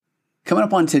Coming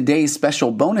up on today's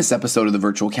special bonus episode of the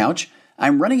Virtual Couch,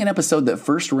 I'm running an episode that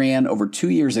first ran over 2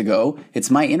 years ago. It's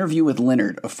my interview with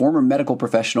Leonard, a former medical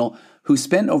professional who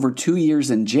spent over 2 years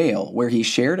in jail, where he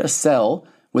shared a cell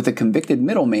with a convicted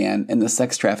middleman in the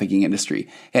sex trafficking industry.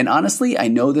 And honestly, I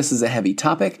know this is a heavy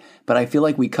topic, but I feel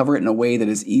like we cover it in a way that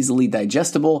is easily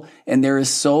digestible, and there is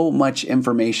so much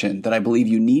information that I believe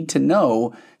you need to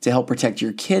know to help protect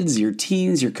your kids, your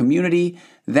teens, your community,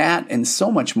 that and so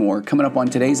much more coming up on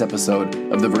today's episode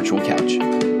of the Virtual Couch.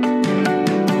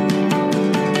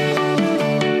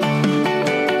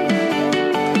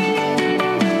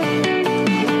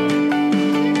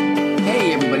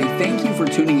 Thank you for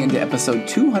tuning into episode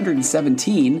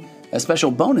 217, a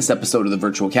special bonus episode of the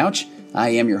Virtual Couch. I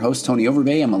am your host, Tony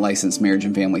Overbay. I'm a licensed marriage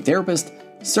and family therapist,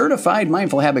 certified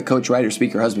mindful habit coach, writer,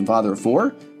 speaker, husband, father of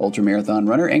four, ultramarathon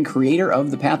runner, and creator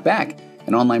of The Path Back,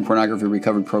 an online pornography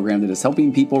recovery program that is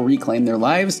helping people reclaim their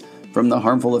lives from the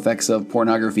harmful effects of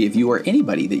pornography. If you or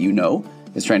anybody that you know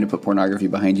is trying to put pornography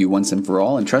behind you once and for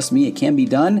all, and trust me, it can be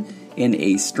done in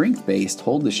a strength-based,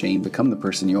 hold the shame, become the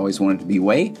person you always wanted to be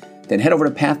way, then head over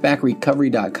to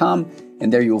pathbackrecovery.com,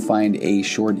 and there you will find a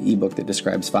short ebook that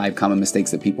describes 5 common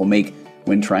mistakes that people make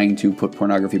when trying to put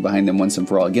pornography behind them once and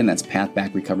for all. Again, that's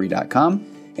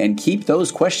pathbackrecovery.com. And keep those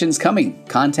questions coming.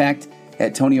 Contact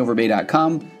at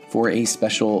tonyoverbay.com for a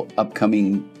special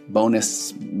upcoming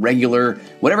bonus, regular,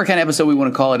 whatever kind of episode we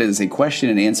want to call it. It is a question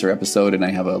and answer episode, and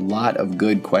I have a lot of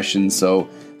good questions, so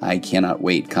I cannot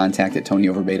wait. Contact at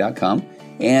tonyoverbay.com.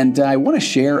 And I want to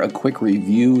share a quick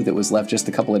review that was left just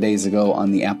a couple of days ago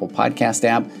on the Apple Podcast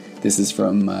app. This is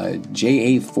from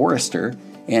J.A. Forrester.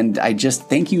 And I just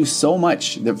thank you so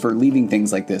much for leaving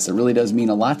things like this. It really does mean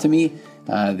a lot to me.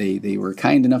 They were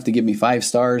kind enough to give me 5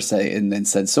 stars and then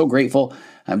said, so grateful.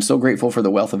 I'm so grateful for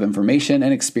the wealth of information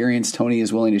and experience Tony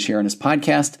is willing to share on his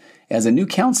podcast. As a new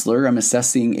counselor, I'm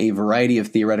assessing a variety of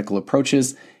theoretical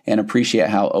approaches and appreciate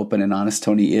how open and honest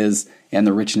Tony is and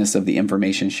the richness of the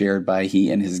information shared by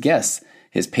he and his guests.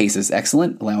 His pace is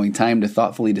excellent, allowing time to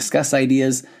thoughtfully discuss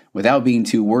ideas without being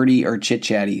too wordy or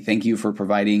chit-chatty. Thank you for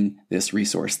providing this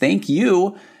resource. Thank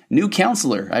you, new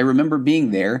counselor. I remember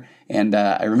being there, and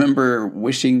I remember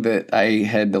wishing that I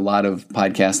had a lot of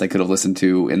podcasts I could have listened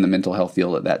to in the mental health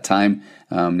field at that time.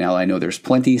 Now I know there's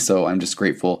plenty, so I'm just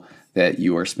grateful that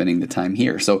you are spending the time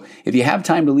here. So if you have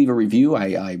time to leave a review,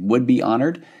 I would be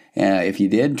honored. If you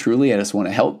did, truly, I just want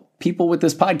to help people with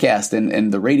this podcast,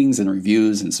 and the ratings and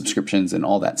reviews and subscriptions and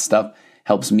all that stuff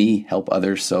helps me help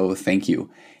others. So thank you.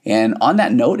 And on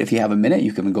that note, if you have a minute,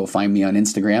 you can go find me on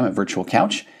Instagram at Virtual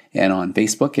Couch and on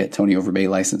Facebook at Tony Overbay,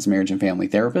 licensed marriage and family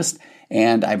therapist.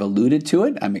 And I've alluded to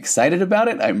it. I'm excited about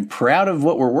it. I'm proud of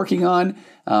what we're working on.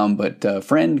 But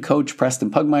friend, coach Preston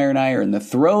Pugmire and I are in the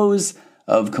throes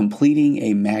of completing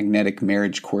a magnetic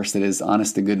marriage course that is,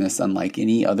 honest to goodness, unlike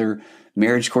any other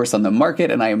marriage course on the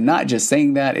market. And I am not just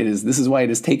saying that. This is why it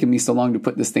has taken me so long to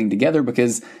put this thing together,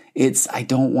 because I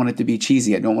don't want it to be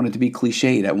cheesy. I don't want it to be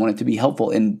cliched. I want it to be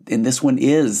helpful. And this one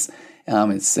is.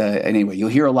 Anyway, you'll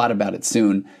hear a lot about it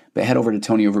soon, but head over to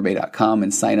tonyoverbay.com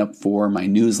and sign up for my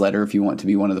newsletter if you want to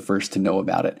be one of the first to know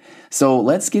about it. So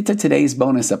let's get to today's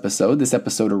bonus episode. This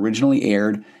episode originally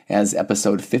aired as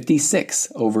episode 56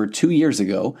 over 2 years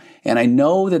ago. And I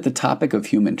know that the topic of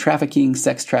human trafficking,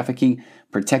 sex trafficking,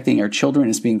 protecting our children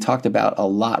is being talked about a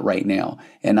lot right now.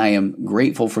 And I am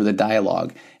grateful for the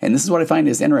dialogue. And this is what I find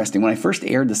is interesting. When I first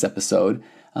aired this episode,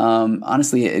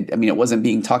 honestly, it wasn't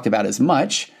being talked about as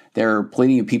much. There are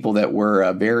plenty of people that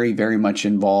were very, very much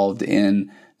involved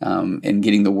in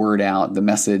getting the word out, the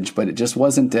message, but it just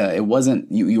wasn't.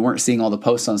 You weren't seeing all the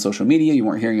posts on social media. You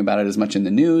weren't hearing about it as much in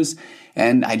the news.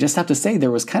 And I just have to say,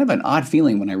 there was kind of an odd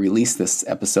feeling when I released this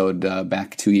episode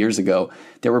back 2 years ago.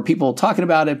 There were people talking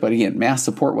about it, but again, mass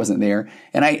support wasn't there.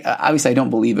 And I don't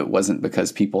believe it wasn't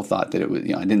because people thought that it was.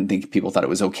 I didn't think people thought it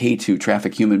was okay to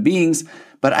traffic human beings.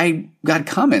 But I got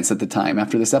comments at the time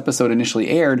after this episode initially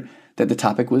aired that the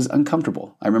topic was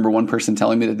uncomfortable. I remember one person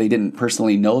telling me that they didn't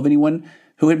personally know of anyone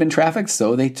who had been trafficked,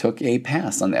 so they took a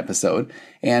pass on the episode.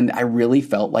 And I really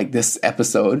felt like this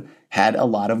episode had a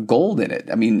lot of gold in it.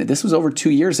 This was over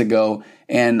 2 years ago,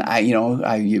 and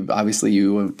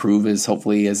you approve as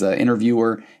hopefully as an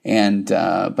interviewer,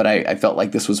 but I felt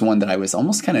like this was one that I was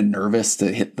almost kind of nervous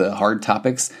to hit the hard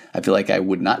topics. I feel like I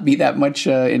would not be that much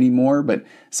anymore, but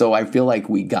so I feel like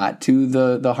we got to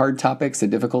the hard topics, the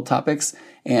difficult topics,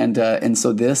 and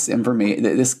so this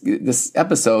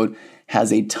episode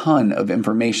has a ton of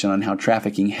information on how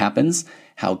trafficking happens,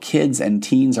 how kids and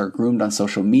teens are groomed on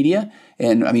social media.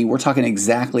 And I mean, we're talking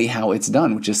exactly how it's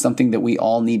done, which is something that we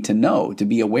all need to know, to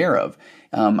be aware of.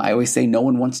 I always say no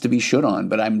one wants to be should on,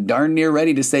 but I'm darn near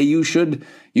ready to say you should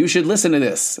listen to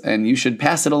this and you should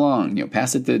pass it along,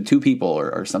 pass it to two people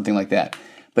or something like that.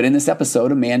 But in this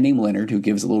episode, a man named Leonard, who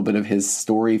gives a little bit of his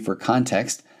story for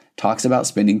context, talks about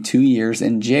spending 2 years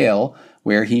in jail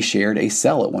where he shared a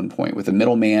cell at one point with a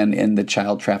middleman in the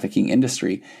child trafficking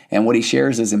industry. And what he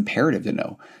shares is imperative to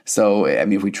know. So, I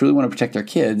mean, if we truly want to protect our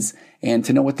kids and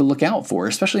to know what to look out for,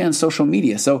 especially on social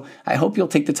media. So I hope you'll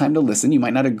take the time to listen. You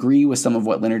might not agree with some of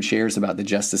what Leonard shares about the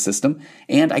justice system.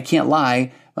 And I can't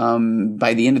lie,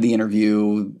 by the end of the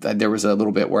interview, there was a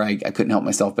little bit where I couldn't help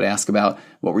myself but ask about,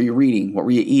 what were you reading? What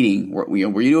were you eating? Were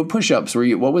you doing push-ups?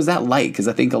 What was that like? Because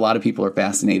I think a lot of people are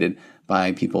fascinated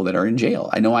by people that are in jail.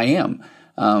 I know I am.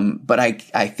 But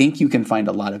I think you can find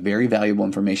a lot of very valuable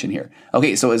information here.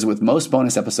 Okay, so as with most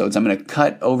bonus episodes, I'm going to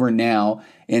cut over now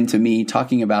into me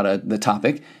talking about the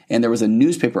topic. And there was a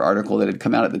newspaper article that had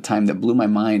come out at the time that blew my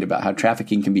mind about how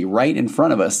trafficking can be right in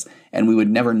front of us and we would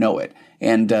never know it.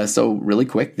 And so really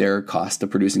quick, there are costs of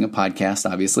producing a podcast,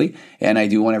 obviously. And I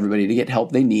do want everybody to get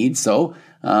help they need. So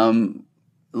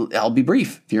I'll be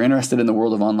brief. If you're interested in the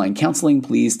world of online counseling,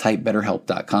 please type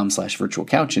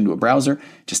betterhelp.com/virtualcouch into a browser.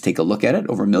 Just take a look at it.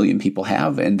 Over 1 million people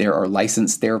have, and there are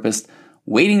licensed therapists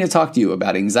waiting to talk to you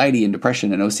about anxiety and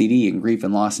depression and OCD and grief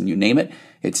and loss and you name it.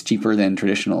 It's cheaper than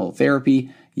traditional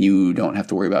therapy. You don't have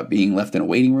to worry about being left in a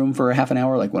waiting room for a half an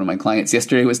hour like one of my clients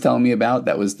yesterday was telling me about.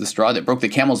 That was the straw that broke the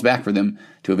camel's back for them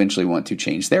to eventually want to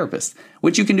change therapists,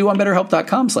 which you can do on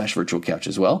betterhelp.com/virtualcouch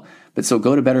as well. But so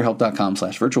go to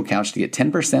betterhelp.com/virtualcouch to get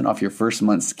 10% off your first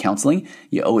month's counseling.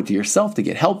 You owe it to yourself to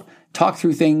get help, talk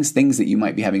through things that you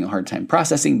might be having a hard time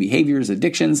processing, behaviors,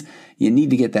 addictions. You need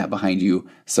to get that behind you.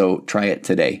 So try it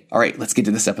today. All right, let's get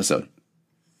to this episode.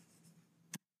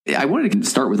 I wanted to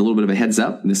start with a little bit of a heads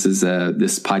up. This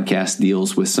podcast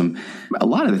deals with a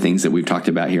lot of the things that we've talked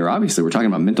about here. Obviously, we're talking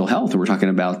about mental health and we're talking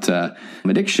about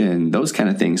addiction, those kind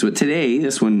of things. But today,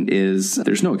 this one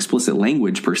there's no explicit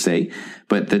language per se,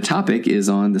 but the topic is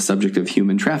on the subject of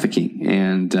human trafficking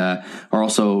and are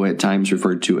also at times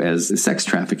referred to as sex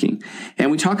trafficking.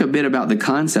 And we talk a bit about the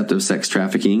concept of sex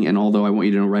trafficking. And although I want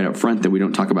you to know right up front that we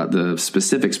don't talk about the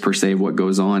specifics per se of what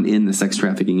goes on in the sex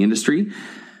trafficking industry,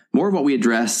 more of what we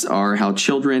address are how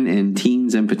children and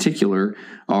teens in particular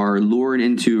are lured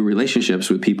into relationships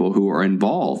with people who are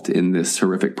involved in this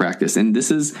horrific practice. And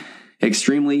this is I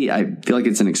feel like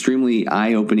it's an extremely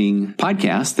eye-opening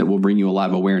podcast that will bring you a lot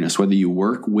of awareness, whether you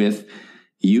work with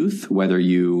youth, whether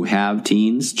you have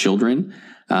teens, children.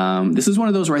 This is one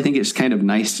of those where I think it's kind of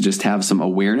nice to just have some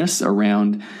awareness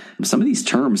around some of these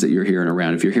terms that you're hearing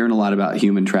around. If you're hearing a lot about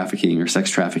human trafficking or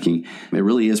sex trafficking, it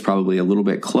really is probably a little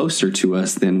bit closer to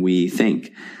us than we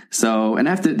think. So, and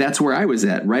that's where I was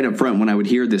at right up front when I would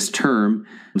hear this term,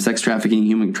 sex trafficking,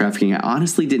 human trafficking. I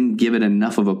honestly didn't give it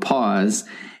enough of a pause.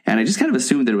 And I just kind of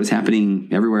assumed that it was happening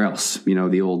everywhere else,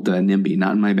 the old NIMBY,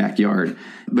 not in my backyard.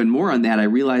 But more on that, I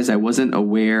realized I wasn't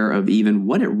aware of even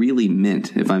what it really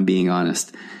meant, if I'm being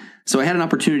honest. So I had an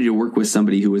opportunity to work with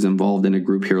somebody who was involved in a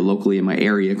group here locally in my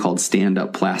area called Stand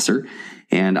Up Placer.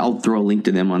 And I'll throw a link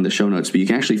to them on the show notes, but you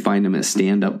can actually find them at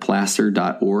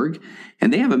standupplacer.org.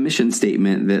 And they have a mission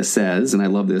statement that says, and I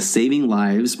love this, saving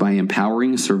lives by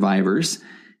empowering survivors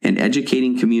and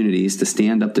educating communities to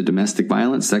stand up to domestic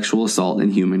violence, sexual assault,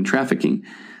 and human trafficking.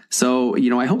 So,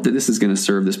 I hope that this is going to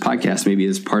serve this podcast maybe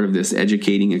as part of this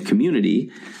educating a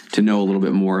community to know a little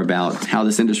bit more about how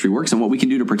this industry works and what we can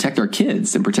do to protect our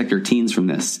kids and protect our teens from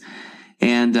this.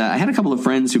 And I had a couple of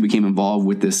friends who became involved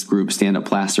with this group, Stand Up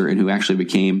Placer, and who actually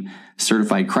became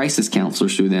certified crisis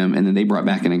counselors through them. And then they brought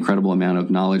back an incredible amount of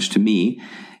knowledge to me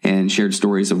and shared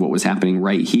stories of what was happening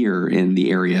right here in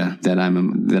the area that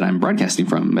I'm broadcasting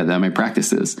from, that my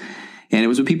practice is. And it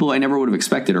was with people I never would have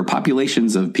expected, or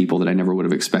populations of people that I never would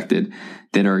have expected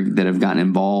that have gotten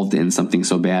involved in something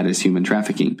so bad as human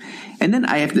trafficking. And then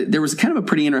there was kind of a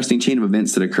pretty interesting chain of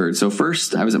events that occurred. So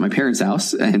first, I was at my parents'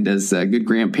 house, and as good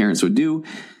grandparents would do,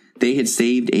 they had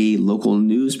saved a local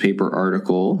newspaper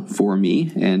article for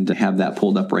me, and to have that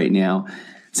pulled up right now.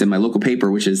 It's in my local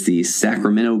paper, which is the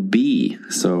Sacramento Bee,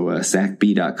 so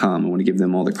sacb.com. I want to give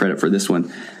them all the credit for this one.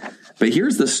 But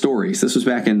here's the story. So this was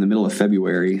back in the middle of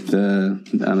February.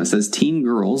 It says teen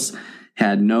girls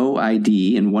had no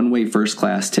ID and one-way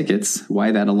first-class tickets.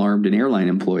 Why that alarmed an airline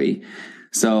employee.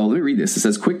 So let me read this. It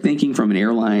says, quick thinking from an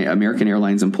American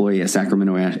Airlines employee at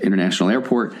Sacramento International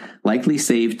Airport likely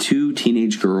saved 2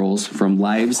 teenage girls from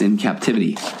lives in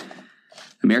captivity.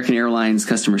 American Airlines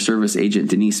customer service agent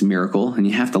Denise Miracle, and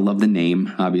you have to love the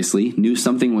name, obviously, knew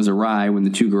something was awry when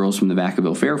the two girls from the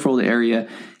Vacaville-Fairfield area,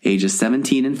 ages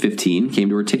 17 and 15, came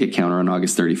to her ticket counter on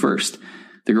August 31st.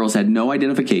 The girls had no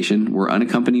identification, were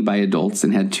unaccompanied by adults,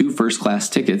 and had 2 first-class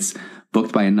tickets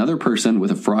booked by another person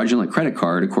with a fraudulent credit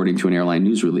card, according to an airline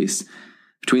news release.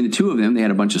 Between the two of them, they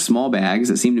had a bunch of small bags.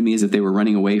 It seemed to me as if they were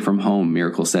running away from home,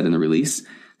 Miracle said in the release.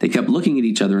 They kept looking at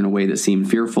each other in a way that seemed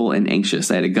fearful and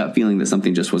anxious. I had a gut feeling that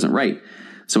something just wasn't right.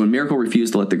 So when Miracle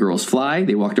refused to let the girls fly,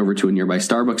 they walked over to a nearby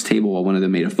Starbucks table while one of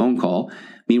them made a phone call.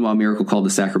 Meanwhile, Miracle called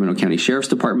the Sacramento County Sheriff's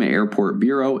Department Airport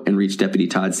Bureau and reached Deputy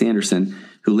Todd Sanderson,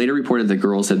 who later reported the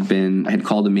girls had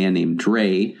called a man named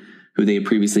Dre, who they had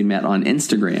previously met on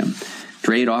Instagram.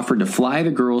 Dre had offered to fly the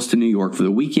girls to New York for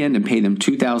the weekend and pay them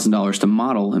 $2,000 to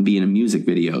model and be in music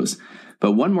videos.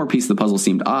 But one more piece of the puzzle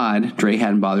seemed odd. Dre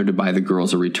hadn't bothered to buy the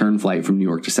girls a return flight from New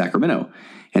York to Sacramento.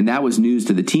 And that was news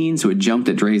to the teens who had jumped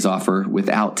at Dre's offer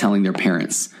without telling their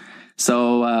parents.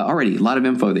 So already a lot of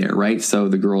info there, right? So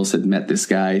the girls had met this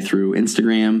guy through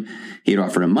Instagram. He had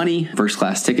offered them money,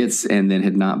 first-class tickets, and then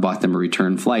had not bought them a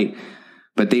return flight.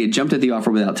 But they had jumped at the offer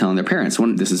without telling their parents.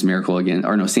 This is Miracle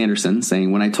again, Sanderson,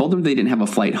 saying, when I told them they didn't have a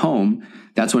flight home,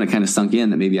 that's when it kind of sunk in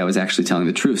that maybe I was actually telling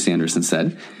the truth, Sanderson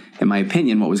said. In my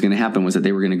opinion, what was going to happen was that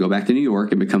they were going to go back to New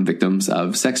York and become victims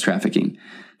of sex trafficking.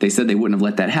 They said they wouldn't have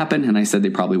let that happen, and I said they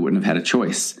probably wouldn't have had a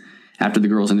choice. After the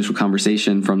girls' initial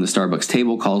conversation from the Starbucks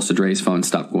table, calls to Dre's phone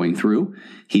stopped going through.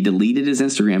 He deleted his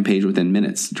Instagram page within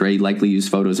minutes. Dre likely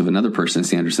used photos of another person,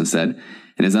 Sanderson said,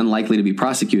 and is unlikely to be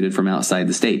prosecuted from outside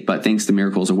the state. But thanks to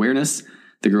Miracle's awareness,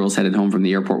 the girls headed home from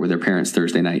the airport with their parents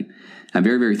Thursday night. I'm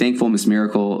very, very thankful Miss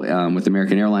Miracle with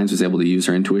American Airlines was able to use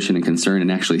her intuition and concern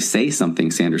and actually say something,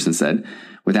 Sanderson said.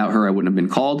 Without her, I wouldn't have been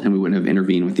called and we wouldn't have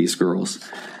intervened with these girls.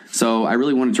 So I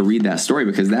really wanted to read that story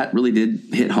because that really did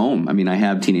hit home. I mean, I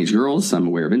have teenage girls. I'm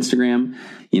aware of Instagram.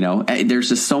 There's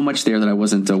just so much there that I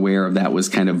wasn't aware of that was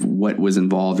kind of what was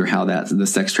involved or how the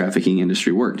sex trafficking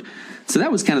industry worked. So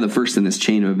that was kind of the first in this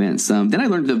chain of events. Then I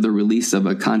learned of the release of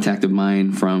a contact of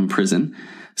mine from prison.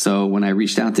 So when I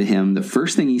reached out to him, the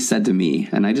first thing he said to me,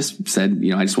 and I just said,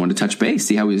 I just wanted to touch base,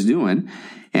 see how he was doing.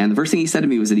 And the first thing he said to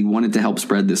me was that he wanted to help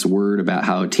spread this word about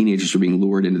how teenagers were being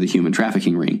lured into the human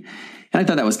trafficking ring. And I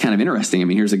thought that was kind of interesting. I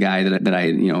mean, here's a guy that I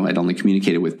I'd only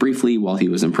communicated with briefly while he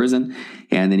was in prison.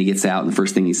 And then he gets out and the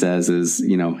first thing he says is,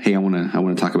 hey, I want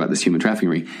to talk about this human trafficking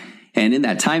ring. And in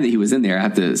that time that he was in there, I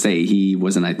have to say he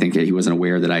wasn't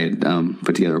aware that I had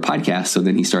put together a podcast. So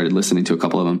then he started listening to a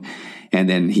couple of them. And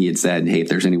then he had said, hey, if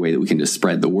there's any way that we can just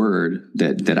spread the word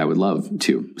that I would love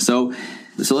to. So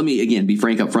let me, again, be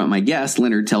frank up front. My guest,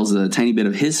 Leonard, tells a tiny bit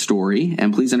of his story.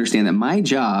 And please understand that my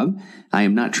job, I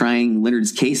am not trying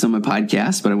Leonard's case on my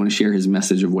podcast, but I want to share his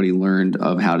message of what he learned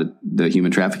of how the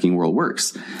human trafficking world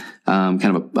works. Kind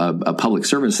of a public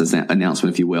service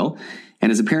announcement, if you will.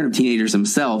 And as a parent of teenagers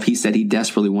himself, he said he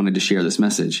desperately wanted to share this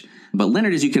message. But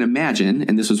Leonard, as you can imagine,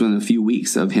 and this was within a few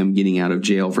weeks of him getting out of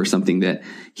jail for something that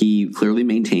he clearly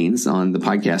maintains on the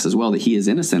podcast as well, that he is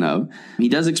innocent of, he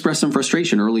does express some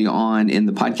frustration early on in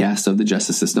the podcast of the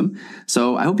justice system.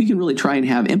 So I hope you can really try and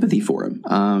have empathy for him.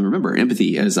 Remember,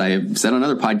 empathy, as I have said on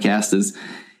other podcasts, is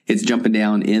it's jumping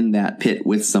down in that pit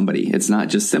with somebody. It's not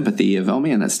just sympathy of, oh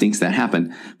man, that stinks that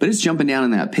happened, but it's jumping down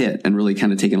in that pit and really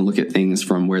kind of taking a look at things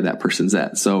from where that person's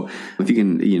at. So if you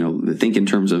can, think in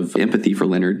terms of empathy for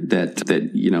Leonard,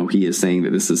 that he is saying that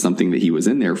this is something that he was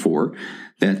in there for,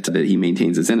 that he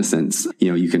maintains his innocence,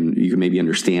 you can maybe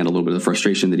understand a little bit of the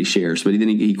frustration that he shares, but then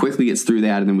he quickly gets through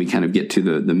that. And then we kind of get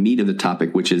to the meat of the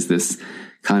topic, which is this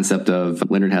concept of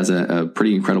Leonard has a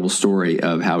pretty incredible story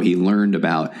of how he learned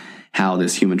about how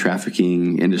this human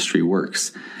trafficking industry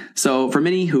works. So for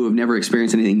many who have never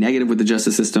experienced anything negative with the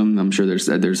justice system, I'm sure there's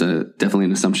definitely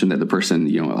an assumption that the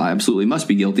person, absolutely must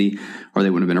be guilty, or they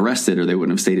wouldn't have been arrested, or they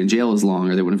wouldn't have stayed in jail as long,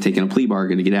 or they wouldn't have taken a plea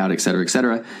bargain to get out, et cetera, et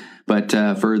cetera. But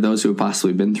for those who have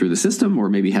possibly been through the system or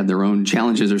maybe had their own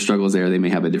challenges or struggles there, they may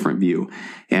have a different view.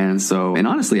 And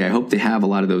honestly, I hope to have a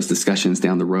lot of those discussions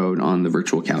down the road on the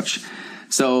virtual couch.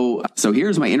 So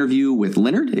here's my interview with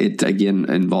Leonard. It, again,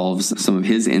 involves some of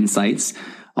his insights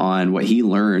on what he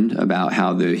learned about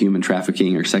how the human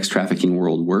trafficking or sex trafficking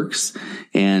world works.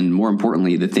 And more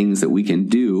importantly, the things that we can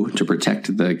do to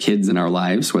protect the kids in our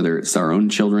lives, whether it's our own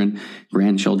children,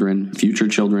 grandchildren, future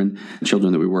children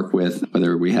that we work with,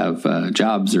 whether we have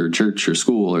jobs or church or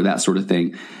school or that sort of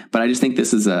thing. But I just think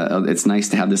this is it's nice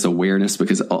to have this awareness,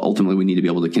 because ultimately we need to be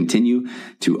able to continue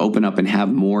to open up and have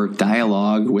more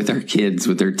dialogue with our kids,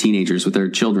 with their teenagers, with their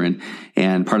children.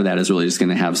 And part of that is really just going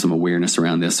to have some awareness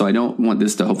around this. So I don't want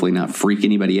this to hopefully not freak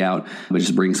anybody out, but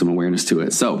just bring some awareness to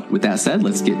it. So with that said,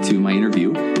 let's get to my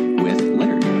interview with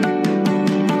Leonard.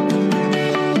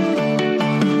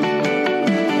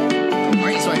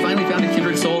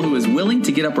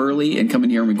 get up early and come in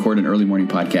here and record an early morning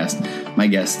podcast. My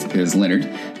guest is Leonard.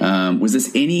 Was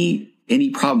this any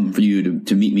problem for you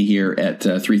to meet me here at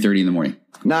 3:30 in the morning?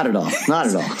 Not at all. Not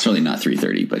at all. It's really not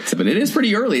 3:30, but it is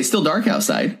pretty early. It's still dark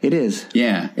outside. It is.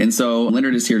 Yeah. And so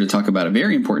Leonard is here to talk about a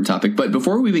very important topic. But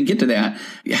before we even get to that,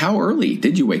 how early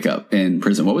did you wake up in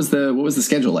prison? What was the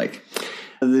schedule like?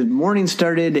 The morning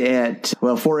started at,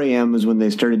 4 a.m. was when they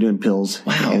started doing pills.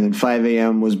 Wow. And then 5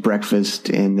 a.m. was breakfast.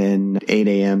 And then 8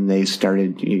 a.m. they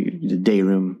started the day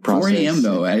room process. 4 a.m.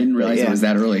 though. I didn't realize it was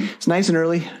that early. It's nice and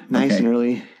early. Nice and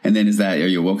early. And then are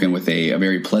you awoken with a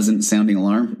very pleasant sounding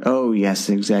alarm? Oh, yes,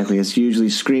 exactly. It's usually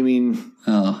screaming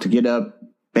to get up,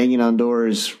 banging on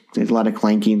doors. There's a lot of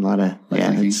clanking,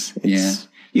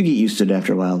 you get used to it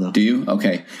after a while, though. Do you?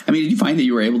 Okay. I mean, did you find that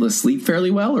you were able to sleep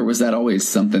fairly well, or was that always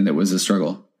something that was a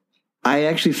struggle? I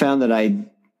actually found that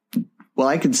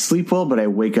I could sleep well, but I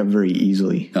wake up very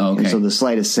easily. Oh, okay. And so the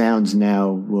slightest sounds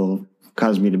now will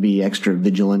cause me to be extra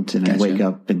vigilant, and I wake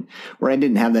up, where I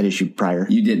didn't have that issue prior.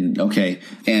 You didn't. Okay.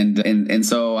 And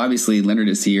so obviously Leonard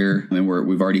is here, and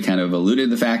we've already kind of alluded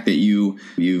to the fact that you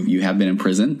have been in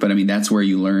prison, but I mean, that's where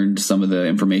you learned some of the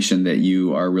information that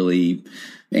you are really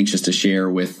anxious to share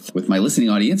with my listening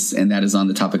audience, and that is on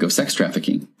the topic of sex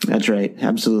trafficking. That's right.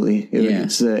 Absolutely.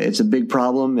 It's a big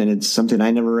problem, and it's something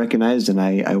I never recognized, and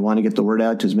I want to get the word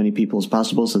out to as many people as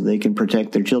possible so they can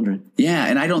protect their children. Yeah,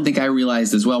 and I don't think I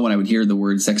realized as well when I would hear the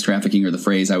word sex trafficking or the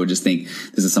phrase, I would just think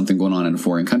this is something going on in a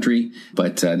foreign country.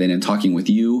 But then in talking with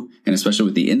you, and especially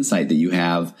with the insight that you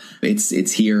have,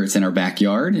 it's here, it's in our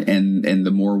backyard, and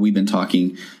the more we've been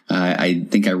talking, I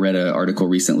think I read an article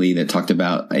recently that talked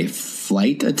about a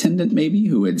flight attendant maybe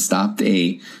who had stopped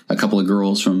a couple of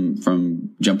girls from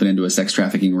jumping into a sex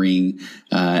trafficking ring,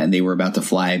 and they were about to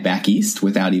fly back east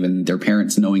without even their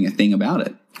parents knowing a thing about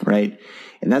it. Right.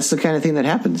 And that's the kind of thing that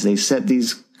happens. They set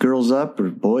these girls up, or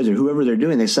boys, or whoever they're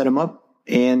doing, they set them up,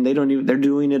 and they're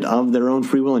doing it of their own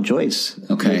free will and choice.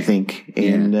 Okay. I think.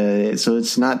 And so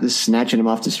it's not this snatching them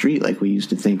off the street like we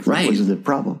used to think was the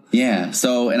problem. Yeah.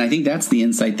 So, and I think that's the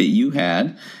insight that you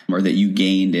had, or that you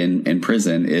gained in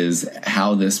prison, is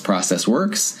how this process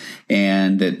works,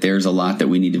 and that there's a lot that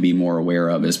we need to be more aware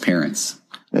of as parents.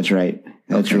 That's right.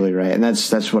 That's really right. And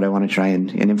that's what I want to try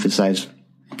and emphasize.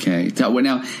 Okay. So,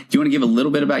 now, do you want to give a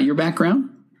little bit about your background?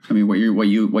 I mean, what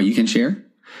you can share?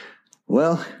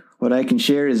 Well, what I can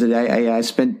share is that I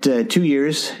spent 2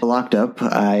 years locked up.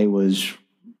 I was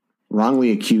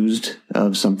wrongly accused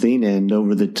of something, and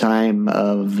over the time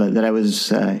that I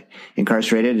was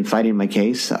incarcerated and fighting my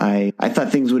case, I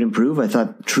thought things would improve. I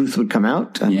thought truth would come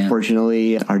out. Yeah.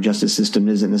 Unfortunately, our justice system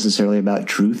isn't necessarily about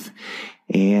truth,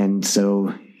 and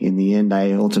so in the end,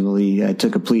 I ultimately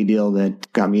took a plea deal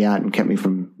that got me out and kept me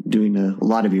from doing a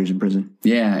lot of years in prison.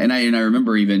 Yeah, and I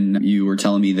remember even you were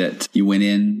telling me that you went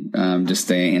in just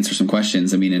to answer some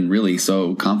questions. I mean, and really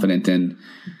so confident, and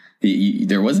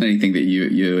there wasn't anything that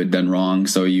you had done wrong,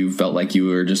 so you felt like you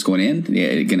were just going in,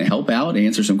 going to help out,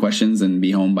 answer some questions, and be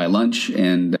home by lunch.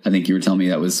 And I think you were telling me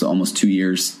that was almost 2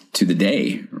 years to the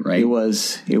day, right? It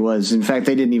was. In fact,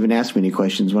 they didn't even ask me any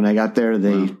questions. When I got there,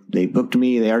 they booked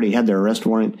me. They already had their arrest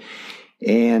warrant,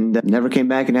 and never came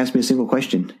back and asked me a single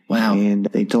question. Wow. And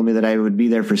they told me that I would be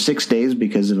there for 6 days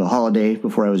because of a holiday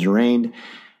before I was arraigned.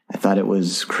 I thought it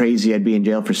was crazy I'd be in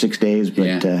jail for 6 days,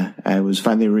 but I was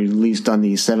finally released on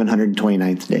the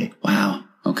 729th day. Wow.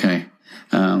 Okay.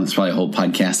 It's probably a whole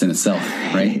podcast in itself,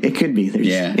 right? It could be. There's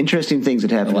interesting things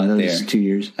that happened in those 2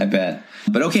 years. I bet.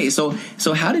 But okay, so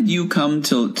how did you come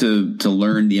to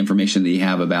learn the information that you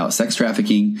have about sex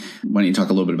trafficking? Why don't you talk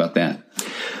a little bit about that?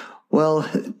 Well,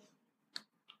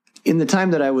 in the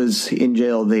time that I was in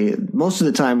jail, most of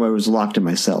the time I was locked in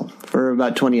my cell. For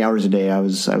about 20 hours a day, I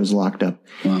was locked up.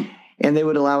 Wow. And they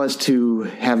would allow us to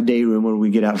have day room where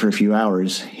we get out for a few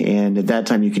hours. And at that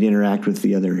time, you could interact with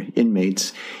the other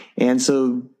inmates. And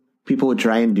so people would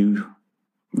try and do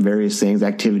various things,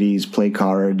 activities, play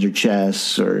cards or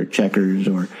chess or checkers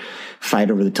or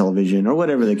fight over the television or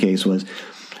whatever the case was.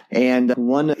 And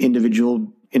one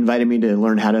individual invited me to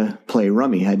learn how to play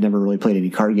rummy. I'd never really played any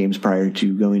card games prior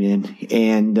to going in.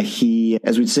 And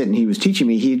as we'd sit and he was teaching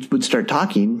me, he would start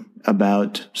talking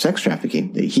about sex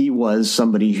trafficking. He was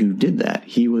somebody who did that.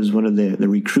 He was one of the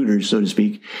recruiters, so to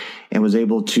speak, and was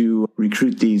able to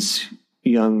recruit these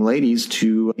young ladies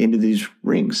into these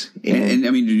rings. And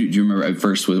I mean, do you remember at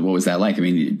first, what was that like? I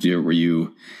mean, were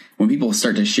you, when people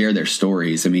start to share their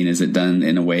stories, I mean, is it done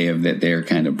in a way of that they're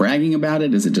kind of bragging about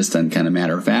it? Is it just done kind of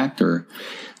matter of fact, or?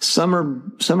 Some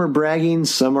are bragging,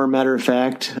 some are matter of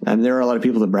fact. And there are a lot of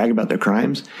people that brag about their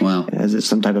crimes. Wow. As it's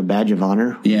some type of badge of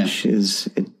honor, which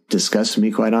it disgusts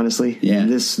me, quite honestly. Yeah.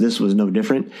 And this was no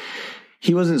different.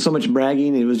 he wasn't so much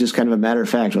bragging. It was just kind of a matter of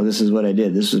fact. Well, this is what I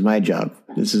did. This was my job.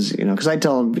 This is, because I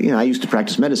tell him, I used to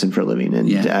practice medicine for a living.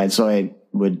 And so I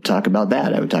would talk about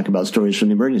that. I would talk about stories from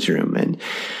the emergency room. And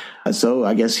so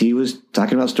I guess he was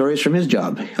talking about stories from his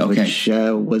job, which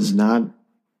was not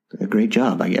a great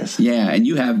job, I guess. Yeah. And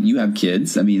you have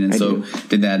kids. I mean, and so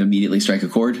did that immediately strike a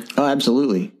chord? Oh,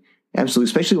 absolutely. Absolutely.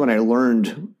 Especially when I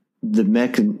learned the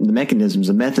mechanisms,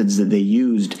 the methods that they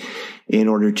used in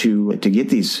order to get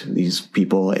these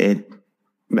people. It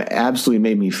absolutely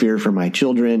made me fear for my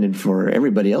children and for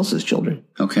everybody else's children.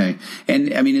 Okay.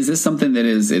 And I mean, is this something that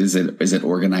is it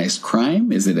organized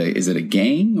crime? Is it a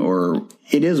gang, or?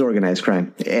 It is organized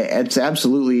crime. It's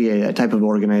absolutely a type of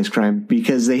organized crime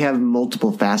because they have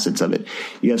multiple facets of it.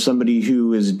 You have somebody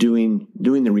who is doing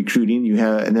the recruiting.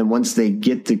 And then once they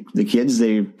get the kids,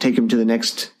 they take them to the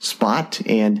next spot.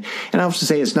 And I have to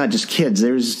say, it's not just kids.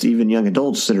 There's even young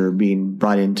adults that are being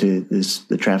brought into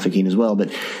the trafficking as well.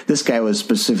 But this guy was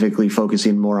specifically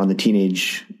focusing more on the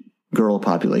teenage girl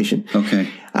population. Okay.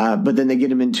 But then they get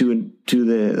them into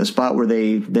the spot where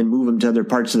they then move them to other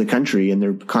parts of the country, and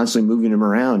they're constantly moving them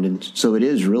around. And so it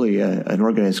is really an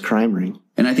organized crime ring.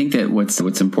 And I think that what's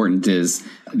important is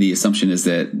the assumption is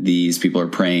that these people are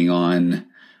preying on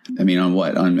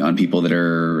what? On people that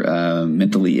are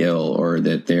mentally ill, or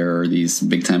that there are these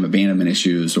big time abandonment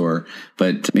issues,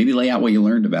 but maybe lay out what you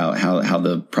learned about how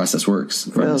the process works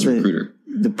for this recruiter.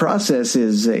 The process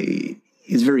is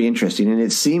very interesting, and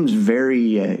it seems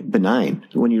very benign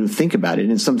when you think about it.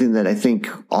 And it's something that I think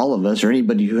all of us, or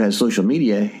anybody who has social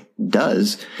media,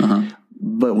 does,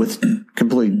 but with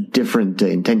completely different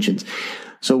intentions.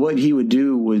 So what he would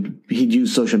do he'd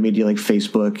use social media like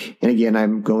Facebook. And again,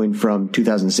 I'm going from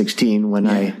 2016 when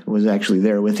I was actually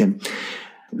there with him.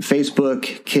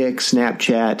 Facebook, Kik,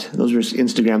 Snapchat,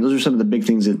 Instagram. Those are some of the big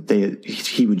things that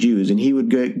he would use. And he would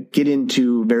get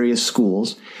into various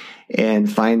schools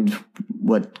and find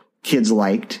what kids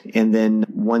liked. And then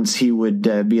once he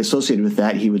would be associated with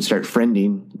that, he would start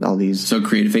friending all these. So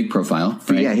create a fake profile,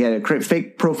 right? Yeah, he had a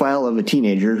fake profile of a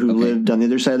teenager who lived on the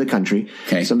other side of the country,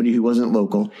 somebody who wasn't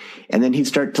local. And then he'd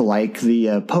start to like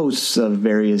the posts of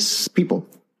various people.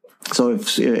 So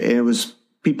if it was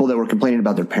people that were complaining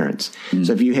about their parents.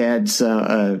 So if you had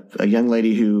a young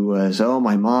lady who said, "Oh,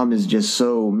 my mom is just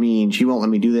so mean. She won't let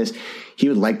me do this," he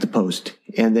would like the post,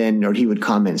 or he would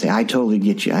comment and say, "I totally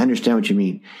get you. I understand what you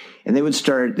mean." And he would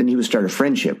start a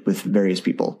friendship with various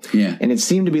people. Yeah. And it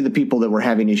seemed to be the people that were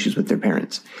having issues with their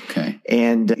parents. Okay.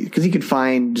 And because he could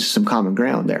find some common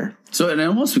ground there. So it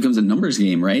almost becomes a numbers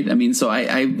game, right? I mean, so I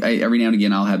every now and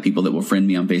again, I'll have people that will friend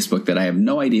me on Facebook that I have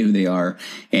no idea who they are.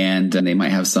 And they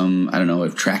might have some, I don't know,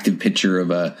 attractive picture of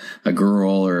a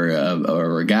girl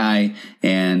or a guy,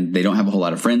 and they don't have a whole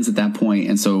lot of friends at that point.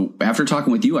 And so after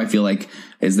talking with you, I feel like,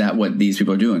 is that what these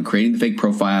people are doing? Creating the fake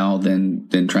profile, then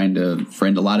trying to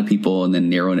friend a lot of people, and then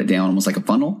narrowing it down almost like a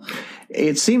funnel?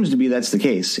 It seems to be that's the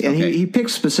case. And he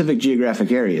picks specific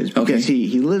geographic areas because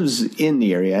he lives in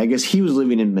the area. I guess he was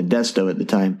living in Modesto at the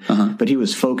time, but he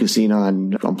was focusing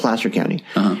on Placer County.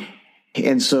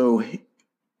 And so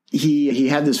he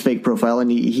had this fake profile, and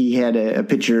he had a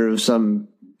picture of some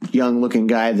young looking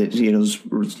guy that,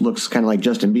 looks kind of like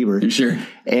Justin Bieber. Sure.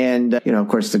 And, of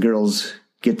course, the girls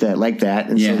get that like that.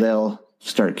 And so they'll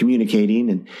start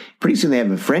communicating, and pretty soon they have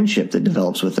a friendship that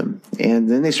develops with them. And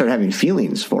then they start having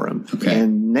feelings for him. Okay.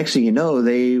 And next thing you know,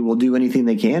 they will do anything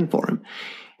they can for him.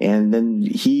 And then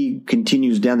he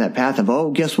continues down that path of,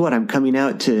 "Oh, guess what? I'm coming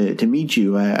out to meet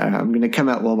you. I'm going to come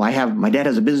out. Well, my dad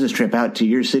has a business trip out to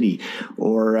your city,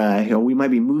 or we might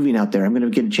be moving out there. I'm going to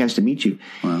get a chance to meet you."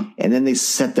 Wow. And then they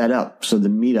set that up. So the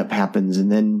meetup happens.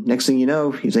 And then next thing you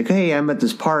know, he's like, "Hey, I'm at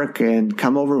this park, and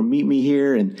come over and meet me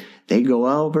here." And they go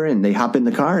over and they hop in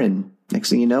the car, and next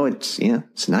thing you know, it's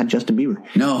not Justin Bieber.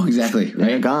 No, exactly. Right?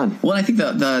 They're gone. Well, I think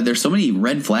there's so many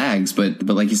red flags, but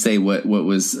like you say, what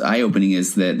was eye opening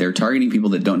is that they're targeting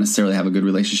people that don't necessarily have a good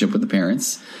relationship with the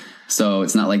parents. So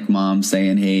it's not like mom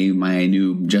saying, "Hey, my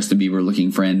new Justin Bieber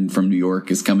looking friend from New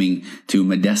York is coming to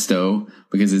Modesto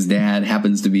because his dad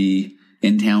happens to be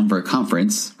in town for a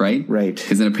conference," right? Right.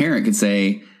 Because then a parent could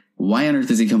say, "Why on earth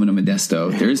is he coming to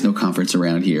Modesto? There is no conference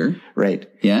around here." Right.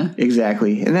 Yeah.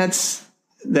 Exactly. And that's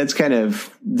kind of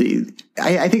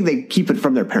I think they keep it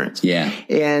from their parents. Yeah.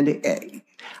 And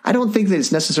I don't think that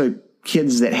it's necessarily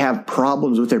kids that have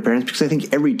problems with their parents, because I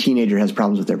think every teenager has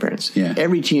problems with their parents. Yeah.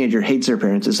 Every teenager hates their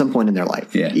parents at some point in their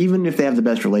life. Yeah. Even if they have the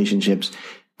best relationships,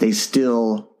 they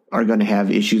still are going to have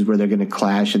issues where they're going to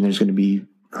clash, and there's going to be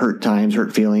hurt times,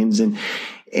 hurt feelings. And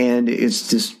And it's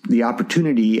just the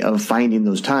opportunity of finding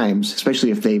those times,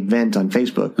 especially if they vent on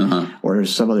Facebook or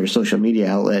some other social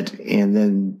media outlet. And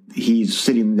then he's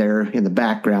sitting there in the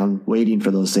background waiting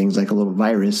for those things like a little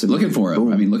virus. And looking for it.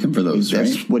 I mean, looking for those,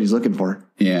 That's right? what he's looking for.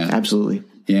 Yeah. Absolutely.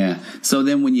 Yeah. So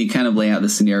then when you kind of lay out the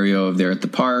scenario of they're at the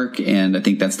park, and I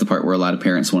think that's the part where a lot of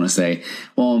parents want to say,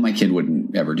 well, my kid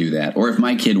wouldn't ever do that. Or if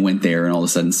my kid went there and all of a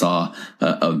sudden saw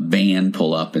a van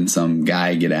pull up and some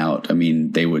guy get out, I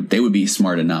mean, they would be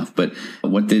smart enough. But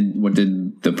what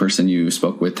did the person you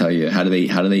spoke with tell you? How do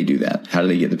they do that? How do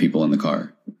they get the people in the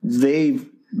car? They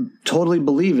totally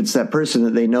believe it's that person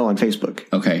that they know on Facebook.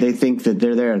 Okay. They think that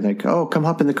they're there. Like, oh, come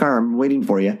hop in the car. I'm waiting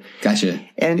for you. Gotcha.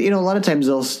 And, a lot of times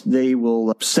they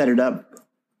will set it up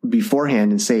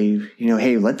beforehand and say,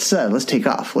 hey, let's take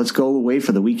off. Let's go away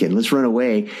for the weekend. Let's run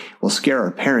away. We'll scare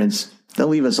our parents. They'll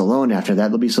leave us alone after that.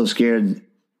 They'll be so scared.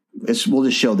 We'll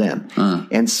just show them.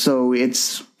 And so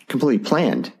it's completely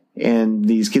planned. And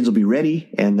these kids will be ready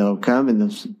and they'll come and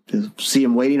they'll see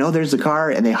them waiting. Oh, there's the car.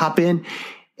 And they hop in.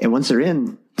 And once they're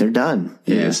in, they're done.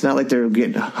 Yeah. It's not like they're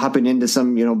hopping into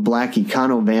some, black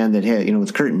econo van that had,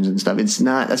 with curtains and stuff. That's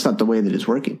not the way that it's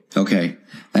working. Okay.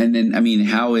 And then, I mean,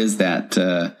 how is that,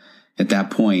 at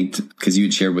that point? Because you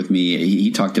had shared with me,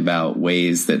 he talked about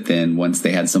ways that then once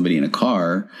they had somebody in a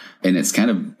car, and it's kind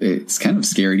of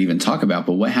scary to even talk about,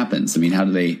 but what happens? I mean, how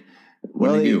do they,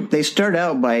 they start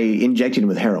out by injecting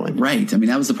with heroin. Right. I mean,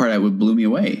 that was the part that would blew me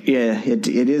away. Yeah, it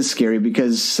is scary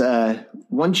because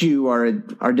once you are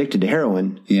addicted to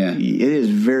heroin, it is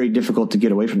very difficult to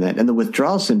get away from that. And the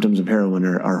withdrawal symptoms of heroin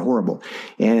are horrible.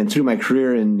 And through my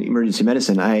career in emergency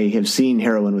medicine, I have seen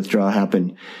heroin withdrawal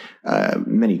happen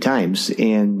many times,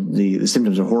 and the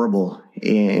symptoms are horrible.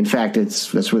 And in fact,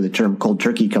 that's where the term cold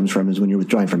turkey comes from, is when you're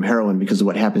withdrawing from heroin because of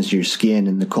what happens to your skin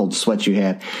and the cold sweats you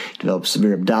have. Develop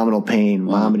severe abdominal pain,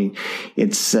 vomiting.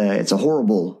 It's a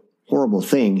horrible, horrible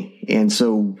thing. And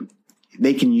so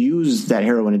they can use that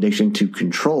heroin addiction to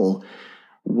control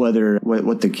what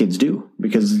the kids do,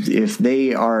 because if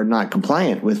they are not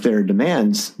compliant with their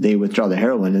demands, they withdraw the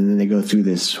heroin, and then they go through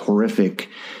this horrific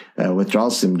withdrawal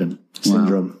syndrome.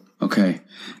 Wow. Okay.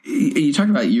 You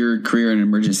talked about your career in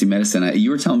emergency medicine.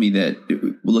 You were telling me that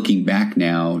looking back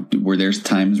now, were there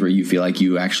times where you feel like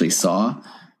you actually saw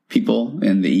people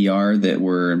in the ER that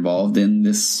were involved in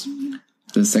the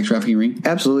sex trafficking ring?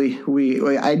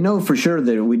 Absolutely. I know for sure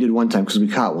that we did one time because we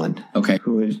caught one. Okay.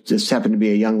 Who just happened to be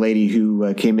a young lady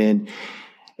who came in,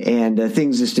 and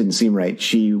things just didn't seem right.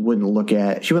 She wouldn't look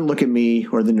at me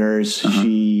or the nurse.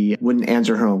 She wouldn't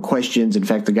answer her own questions. In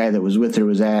fact, the guy that was with her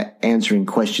was answering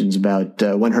questions about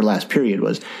when her last period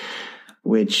was,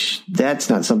 which that's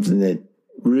not something that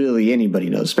really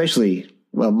anybody knows, especially,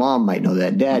 well, mom might know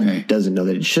that. Dad doesn't know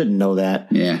that. It shouldn't know that.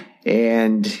 Yeah.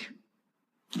 And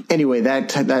anyway,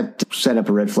 that set up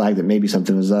a red flag that maybe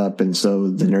something was up. And so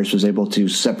the nurse was able to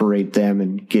separate them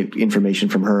and get information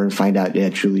from her and find out,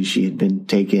 truly she had been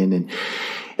taken. And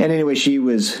anyway, she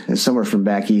was somewhere from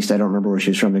back east. I don't remember where she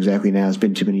was from exactly now. It's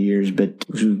been too many years, but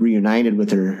she was reunited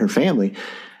with her family.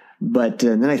 But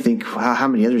then I think, how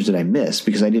many others did I miss?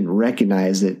 Because I didn't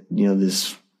recognize that,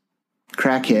 this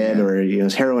crackhead or,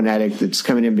 this heroin addict that's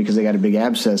coming in because they got a big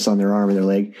abscess on their arm or their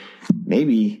leg.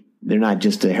 Maybe they're not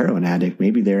just a heroin addict.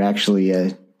 Maybe they're actually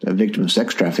a victim of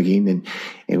sex trafficking.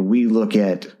 And we look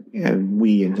at,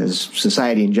 we as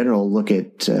society in general look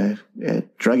at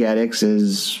drug addicts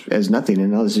as nothing.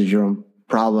 And this is your own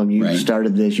problem. You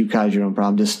started this, you caused your own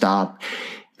problem. Just stop.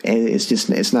 And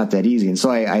it's not that easy. And so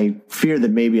I fear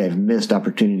that maybe I've missed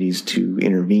opportunities to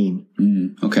intervene.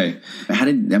 Okay.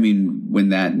 When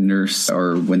that nurse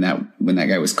or when that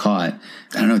guy was caught,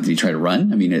 I don't know, did he try to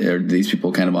run? I mean, are these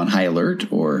people kind of on high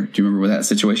alert, or do you remember that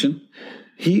situation?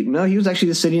 He was actually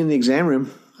just sitting in the exam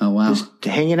room. Oh, wow. Just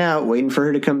hanging out, waiting for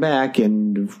her to come back,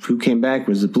 and who came back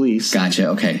was the police. Gotcha.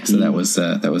 Okay. So that was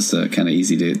kind of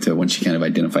easy to once you kind of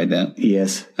identified that.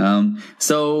 Yes.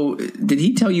 So did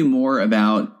he tell you more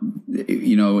about,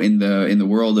 in the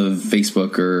world of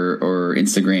Facebook or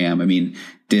Instagram? I mean,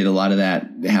 did a lot of that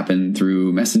happen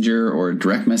through Messenger or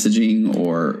direct messaging,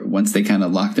 or once they kind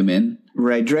of locked them in?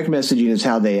 Right. Direct messaging is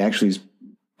how they actually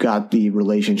got the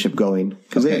relationship going,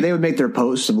 because they would make their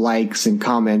posts of likes and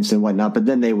comments and whatnot, but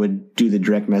then they would do the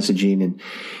direct messaging,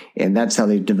 and that's how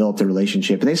they developed the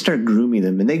relationship. And they start grooming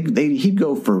them, and he'd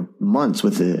go for months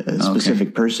with a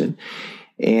specific person,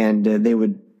 and they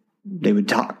would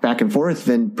talk back and forth.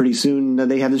 Then pretty soon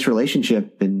they have this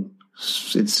relationship, and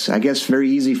it's, I guess,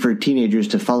 very easy for teenagers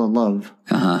to fall in love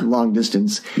long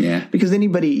distance. Yeah, because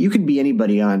you can be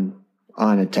anybody on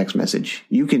a text message.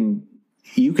 You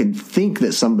can think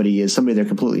that somebody is somebody they're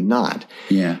completely not.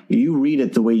 Yeah. You read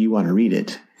it the way you want to read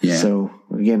it. Yeah. So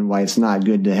again, why it's not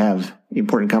good to have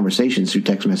important conversations through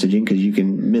text messaging, because you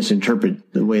can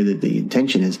misinterpret the way that the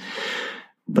intention is.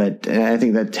 But I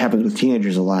think that happens with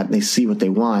teenagers a lot. They see what they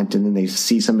want, and then they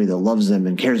see somebody that loves them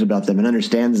and cares about them and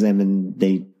understands them, and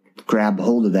they grab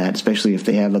hold of that, especially if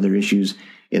they have other issues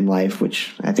in life,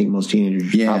 which I think most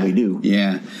teenagers probably do.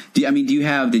 Yeah. Did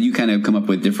you kind of come up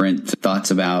with different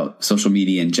thoughts about social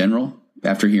media in general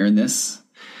after hearing this?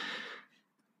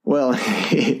 Well,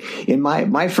 in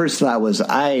my first thought was,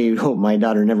 I hope my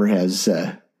daughter never has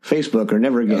Facebook or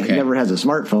never has a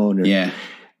smartphone.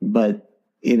 But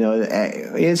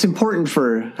it's important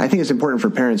I think it's important for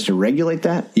parents to regulate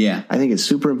that. Yeah. I think it's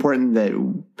super important that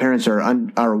parents are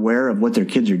aware of what their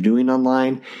kids are doing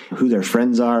online, who their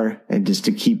friends are, and just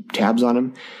to keep tabs on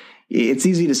them. It's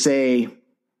easy to say,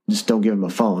 just don't give them a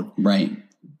phone. Right.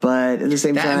 But at the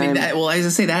same time, as I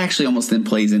say, that actually almost then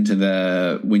plays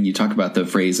into when you talk about the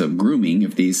phrase of grooming,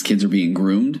 if these kids are being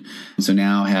groomed. So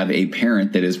now have a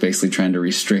parent that is basically trying to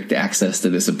restrict access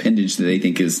to this appendage that they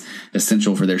think is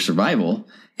essential for their survival.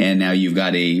 And now you've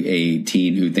got a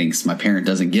teen who thinks my parent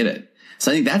doesn't get it.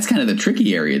 So I think that's kind of the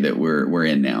tricky area that we're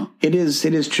in now. It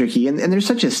is tricky. And there's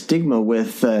such a stigma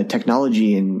with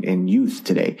technology and youth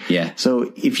today. Yeah.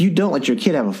 So if you don't let your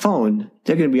kid have a phone,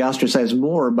 they're going to be ostracized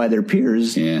more by their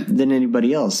peers than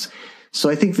anybody else. So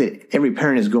I think that every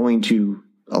parent is going to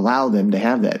allow them to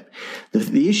have that.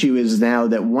 The issue is now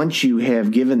that once you have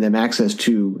given them access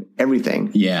to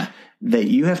everything, that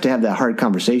you have to have that hard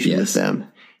conversation with them.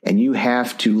 And you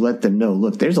have to let them know,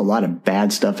 look, there's a lot of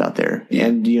bad stuff out there. Yeah.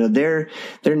 And,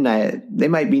 they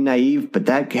might be naive, but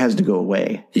that has to go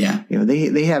away. Yeah.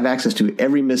 They have access to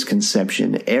every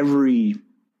misconception, every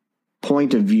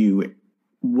point of view,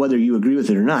 whether you agree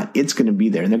with it or not, it's going to be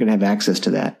there, and they're going to have access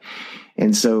to that.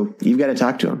 And so you've got to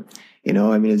talk to them.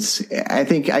 I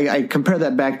think I compare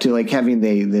that back to like having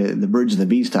the birds and the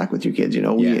bees talk with your kids.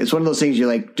 It's one of those things you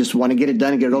like just want to get it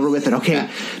done and get it over with. And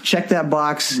check that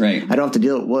box. Right. I don't have to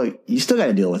deal. Well, you still got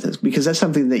to deal with it, because that's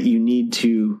something that you need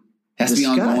to. Has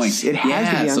discuss. To be ongoing. It has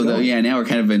to be ongoing. So now we're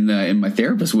kind of in my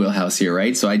therapist wheelhouse here,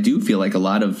 right? So I do feel like a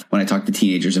lot of when I talk to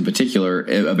teenagers in particular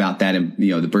about that, and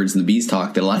the birds and the bees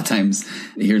talk, that a lot of times,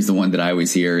 here's the one that I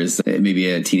always hear is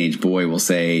maybe a teenage boy will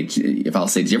say, if I'll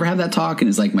say, did you ever have that talk? And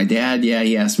it's like, my dad,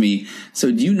 he asked me, so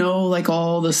do you know like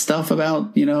all the stuff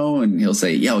about, and he'll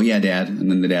say, yeah, dad. And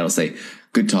then the dad will say,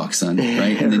 good talk, son.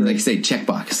 Right. And then they say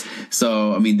checkbox.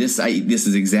 So, this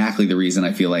is exactly the reason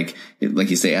I feel like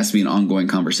you say, it has to be an ongoing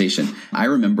conversation. I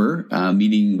remember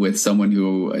meeting with someone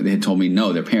who they had told me,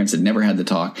 no, their parents had never had the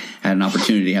talk, had an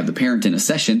opportunity to have the parent in a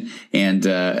session. And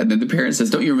then the parent says,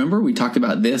 don't you remember? We talked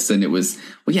about this. And it was,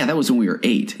 that was when we were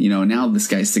 8. Now this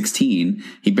guy's 16.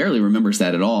 He barely remembers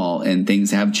that at all. And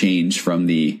things have changed from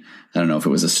I don't know if it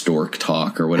was a stork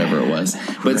talk or whatever it was,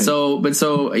 but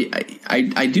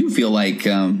I do feel like,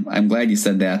 I'm glad you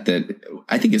said that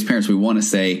I think as parents, we want to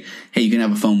say, hey, you can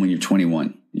have a phone when you're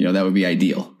 21. That would be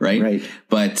ideal, right? Right.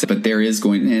 But there is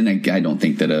and I don't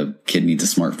think that a kid needs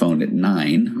a smartphone at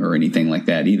 9 or anything like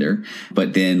that either.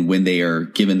 But then when they are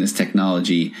given this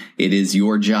technology, it is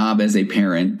your job as a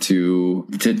parent to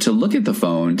look at the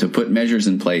phone, to put measures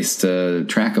in place, to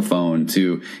track a phone,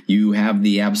 you have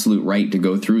the absolute right to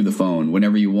go through the phone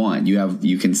whenever you want.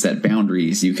 You can set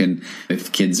boundaries.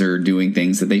 If kids are doing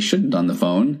things that they shouldn't on the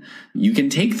phone, you can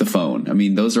take the phone.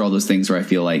 Those are all those things where I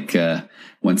feel like,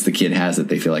 once the kid has it,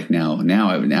 they feel like now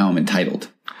I'm entitled.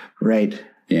 Right.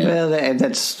 Yeah. Well,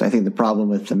 that's, I think, the problem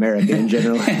with America in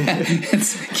general.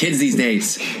 It's kids these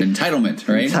days. Entitlement,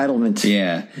 right? Entitlement.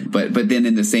 Yeah. But then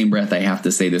in the same breath, I have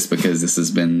to say this because this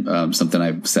has been something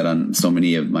I've said on so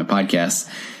many of my podcasts.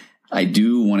 I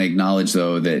do want to acknowledge,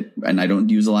 though, that, and I don't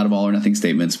use a lot of all or nothing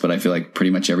statements, but I feel like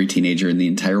pretty much every teenager in the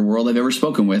entire world I've ever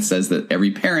spoken with says that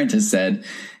every parent has said,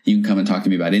 you can come and talk to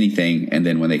me about anything. And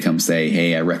then when they come say,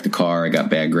 hey, I wrecked the car, I got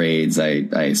bad grades,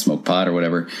 I smoked pot or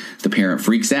whatever, the parent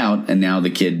freaks out. And now the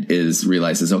kid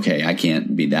realizes, okay, I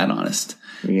can't be that honest.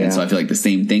 Yeah. And so I feel like the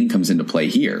same thing comes into play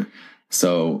here.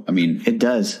 So, it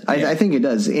does. Yeah. I think it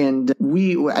does. And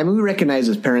we recognize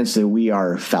as parents that we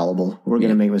are fallible. We're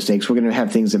going to make mistakes. We're going to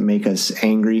have things that make us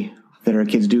angry that our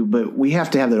kids do, but we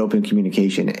have to have that open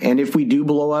communication. And if we do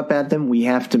blow up at them, we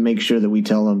have to make sure that we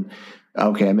tell them,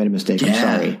 okay, I made a mistake. I'm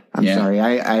sorry. I'm sorry.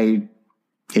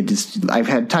 I've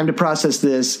had time to process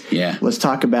this. Yeah. Let's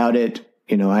talk about it.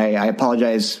 I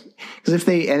apologize. Because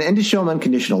and to show them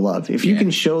unconditional love, if you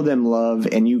can show them love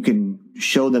and you can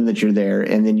show them that you're there,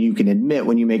 and then you can admit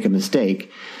when you make a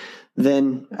mistake,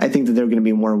 then I think that they're going to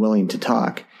be more willing to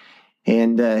talk.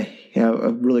 And,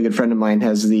 a really good friend of mine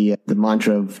has the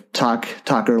mantra of talk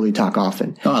early, talk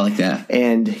often. Oh, I like that.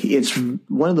 And it's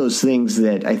one of those things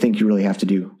that I think you really have to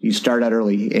do. You start out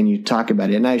early and you talk about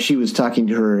it. And she was talking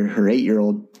to her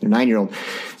 9-year-old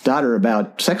daughter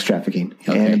about sex trafficking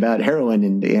and about heroin.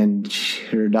 And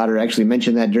her daughter actually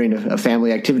mentioned that during a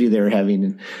family activity they were having.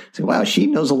 And said, wow, she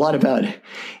knows a lot about it.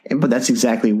 But that's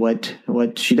exactly what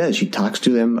she does. She talks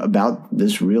to them about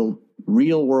this real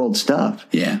world stuff.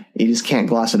 Yeah. You just can't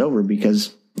gloss it over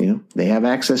because, they have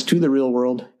access to the real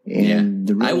world. And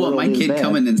the real I want world my kid bad.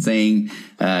 coming and saying,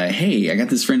 hey, I got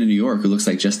this friend in New York who looks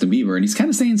like Justin Bieber, and he's kind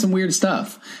of saying some weird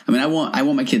stuff. I mean, I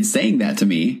want my kids saying that to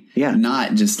me. Yeah.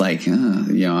 Not just like,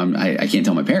 I can't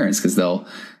tell my parents because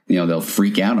they'll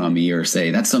freak out on me or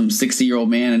say that's some 60-year-old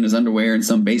man in his underwear in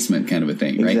some basement kind of a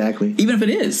thing. Right? Exactly. Even if it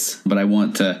is. But I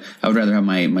would rather have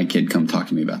my kid come talk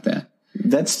to me about that.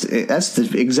 That's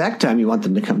the exact time you want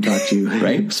them to come talk to you,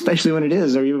 right? Especially when it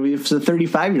is, or if it's a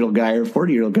 35-year-old guy or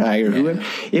 40-year-old guy or whoever.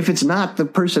 If it's not the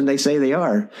person they say they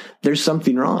are, there's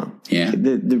something wrong. Yeah.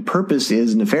 The purpose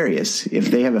is nefarious.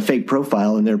 If they have a fake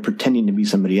profile and they're pretending to be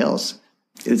somebody else,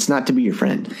 it's not to be your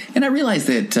friend. And I realize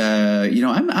that,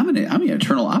 I'm an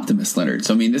eternal optimist, Leonard.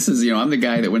 So, I mean, this is, I'm the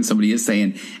guy that when somebody is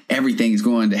saying everything's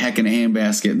going to heck in a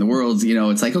handbasket and the world's,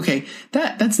 it's like, okay,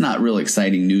 that's not real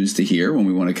exciting news to hear when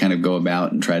we want to kind of go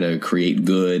about and try to create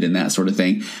good and that sort of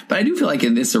thing. But I do feel like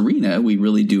in this arena, we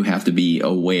really do have to be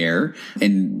aware.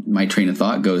 And my train of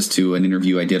thought goes to an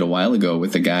interview I did a while ago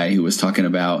with a guy who was talking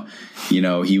about,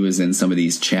 he was in some of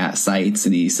these chat sites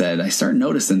and he said, I start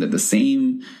noticing that the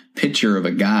same picture of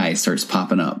a guy starts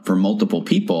popping up for multiple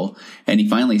people. And he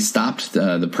finally stopped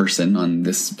the person on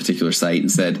this particular site and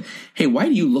said, hey, why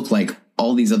do you look like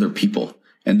all these other people?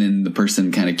 And then the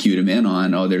person kind of cued him in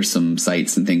on, there's some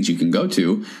sites and things you can go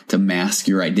to mask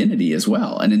your identity as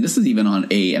well. And then this is even on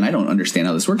and I don't understand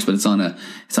how this works, but it's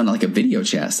on like a video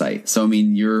chat site. So, I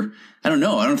mean, I don't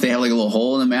know. I don't know if they have like a little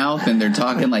hole in the mouth and they're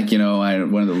talking like,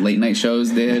 one of the late night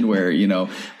shows did where,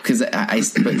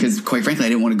 because quite frankly, I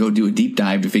didn't want to go do a deep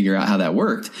dive to figure out how that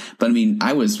worked. But I mean,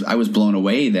 I was blown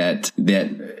away that,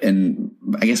 and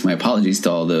I guess my apologies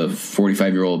to all the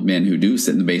 45-year-old men who do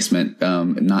sit in the basement,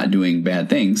 not doing bad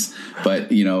things. But,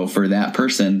 for that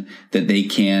person that they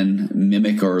can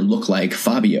mimic or look like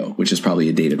Fabio, which is probably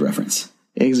a dated reference.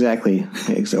 Exactly.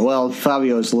 Well,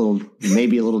 Fabio is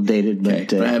maybe a little dated,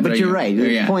 but you're right.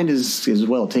 The point is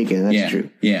well taken. That's true.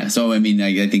 Yeah. So, I mean,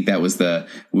 I think that was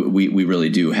we really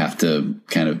do have to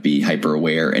kind of be hyper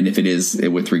aware. And if it is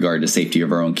with regard to safety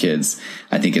of our own kids,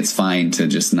 I think it's fine to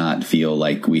just not feel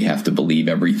like we have to believe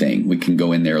everything. We can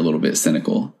go in there a little bit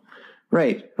cynical.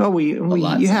 Right. Well,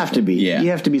 you have to be. Yeah.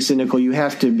 You have to be cynical. You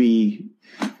have to be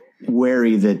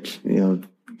wary that,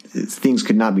 things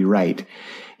could not be right.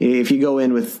 If you go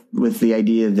in with the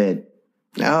idea that,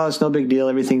 it's no big deal,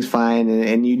 everything's fine,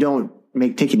 and you don't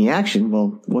take any action,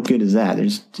 well, what good is that?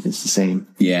 It's the same.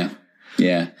 Yeah.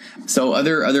 Yeah. So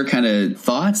other kind of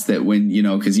thoughts that when,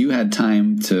 because you had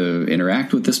time to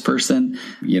interact with this person,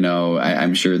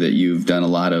 I'm sure that you've done a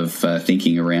lot of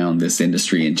thinking around this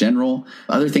industry in general.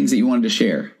 Other things that you wanted to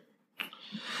share?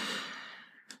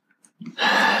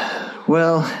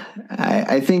 Well,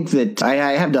 I think that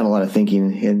I have done a lot of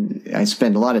thinking, and I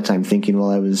spent a lot of time thinking while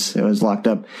I was locked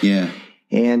up. Yeah.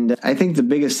 And I think the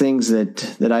biggest things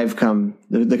that I've come,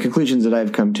 the conclusions that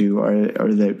I've come to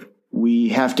are that we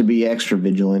have to be extra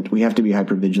vigilant. We have to be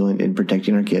hyper vigilant in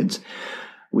protecting our kids.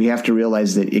 We have to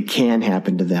realize that it can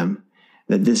happen to them,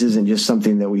 that this isn't just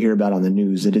something that we hear about on the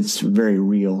news, that it's very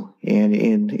real. And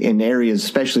in areas,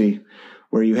 especially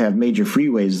where you have major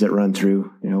freeways that run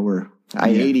through, where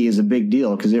I-80 is a big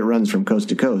deal because it runs from coast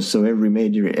to coast. So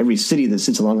every city that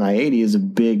sits along I-80 is a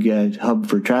big hub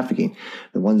for trafficking.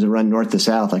 The ones that run north to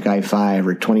south, like I-5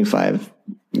 or 25,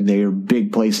 they are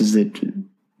big places that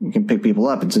you can pick people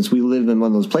up. And since we live in one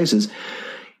of those places,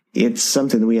 it's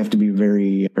something that we have to be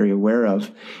very, very aware of.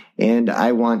 And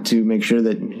I want to make sure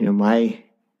that, my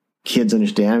kids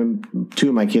understand. 2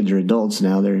 of my kids are adults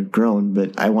now. They're grown,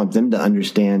 but I want them to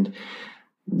understand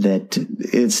that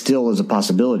it still is a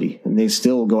possibility, and they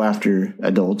still go after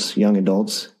adults, young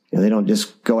adults. They don't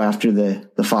just go after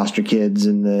the foster kids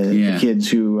and the kids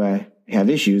who have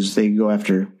issues. They go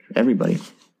after everybody.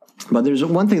 But there's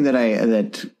one thing that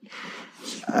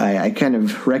I kind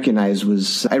of recognized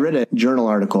was I read a journal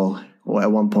article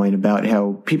at one point about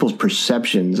how people's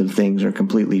perceptions of things are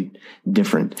completely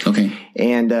different. Okay.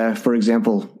 And for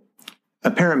example, a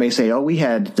parent may say, we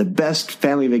had the best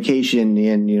family vacation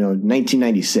in,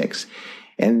 1996.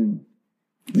 And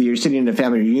you're sitting in a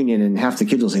family reunion and half the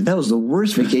kids will say, that was the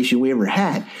worst vacation we ever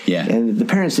had. Yeah. And the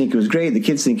parents think it was great. The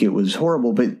kids think it was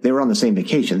horrible, but they were on the same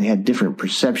vacation. They had different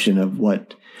perception of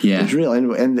what was real.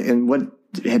 And what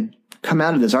had come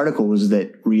out of this article was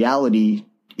that reality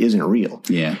isn't real.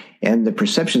 Yeah. And the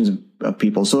perceptions of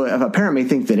people. So if a parent may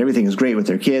think that everything is great with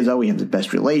their kids, we have the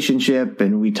best relationship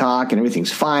and we talk and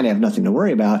everything's fine, I have nothing to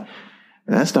worry about.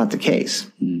 And that's not the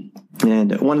case. Mm.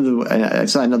 And I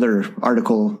saw another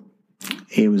article.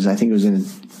 I think it was in,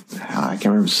 I can't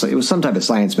remember. It was some type of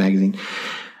science magazine,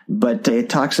 but it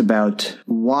talks about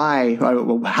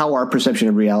how our perception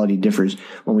of reality differs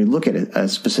when we look at a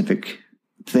specific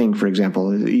thing. For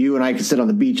example, you and I could sit on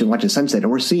the beach and watch a sunset,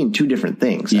 and we're seeing two different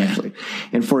things, actually.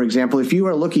 And for example, if you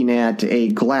are looking at a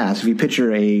glass, if you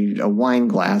picture a wine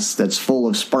glass that's full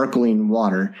of sparkling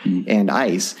water and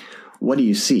ice, what do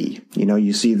you see?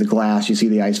 You see the glass, you see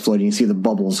the ice floating, you see the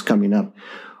bubbles coming up.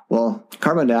 Well,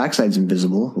 carbon dioxide's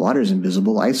invisible, water's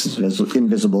invisible, ice is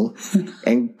invisible,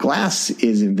 and glass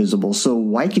is invisible. So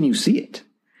why can you see it?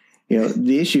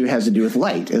 The issue has to do with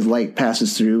light. As light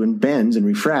passes through and bends and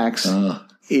refracts,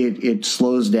 it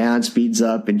slows down, speeds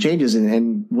up, and changes.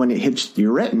 And when it hits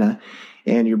your retina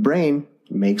and your brain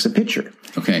makes a picture.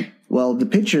 Okay. Well, the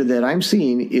picture that I'm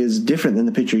seeing is different than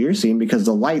the picture you're seeing because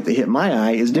the light that hit my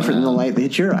eye is different than the light that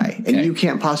hit your eye. And you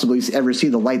can't possibly ever see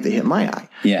the light that hit my eye.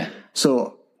 Yeah.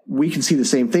 So we can see the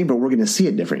same thing, but we're going to see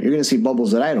it different. You're going to see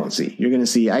bubbles that I don't see. You're going to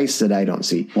see ice that I don't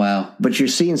see. Wow. But you're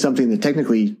seeing something that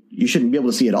technically you shouldn't be able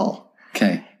to see at all.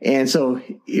 Okay. And so,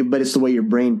 but it's the way your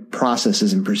brain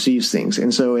processes and perceives things.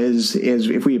 And so as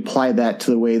if we apply that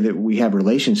to the way that we have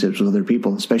relationships with other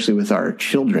people, especially with our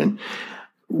children,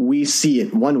 we see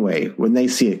it one way when they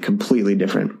see it completely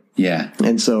different. Yeah.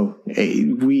 And so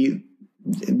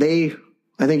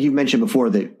I think you mentioned before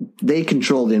that they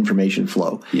control the information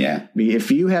flow. Yeah.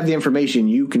 If you have the information,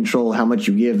 you control how much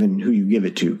you give and who you give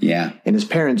it to. Yeah. And as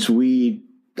parents,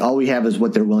 all we have is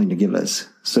what they're willing to give us.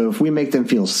 So if we make them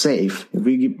feel safe, if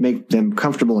we make them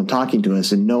comfortable in talking to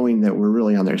us and knowing that we're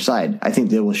really on their side, I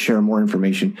think they will share more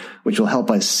information, which will help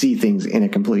us see things in a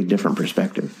completely different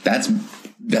perspective.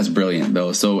 That's brilliant,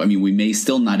 though. So, I mean, we may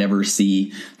still not ever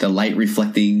see the light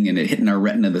reflecting and it hitting our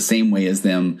retina the same way as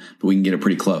them, but we can get it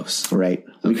pretty close. Right.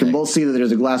 Okay. We can both see that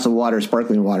there's a glass of water,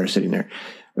 sparkling water sitting there.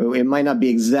 It might not be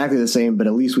exactly the same, but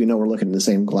at least we know we're looking at the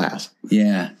same glass.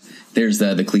 Yeah. There's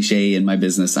the cliche in my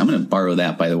business. I'm going to borrow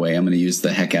that, by the way. I'm going to use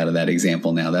the heck out of that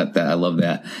example now. That I love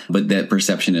that. But that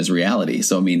perception is reality.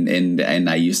 So, I mean, and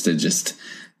I used to just...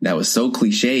 That was so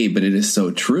cliche, but it is so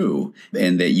true.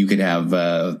 And that you could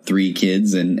have 3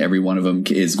 kids and every one of them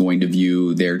is going to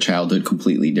view their childhood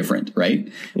completely different, right?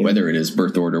 Yeah. Whether it is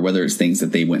birth order, whether it's things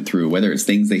that they went through, whether it's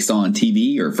things they saw on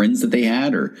TV or friends that they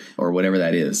had or whatever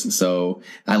that is. So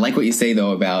I like what you say,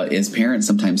 though, about as parents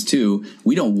sometimes, too,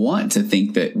 we don't want to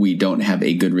think that we don't have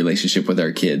a good relationship with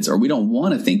our kids, or we don't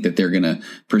want to think that they're going to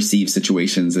perceive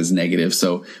situations as negative.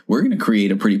 So we're going to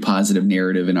create a pretty positive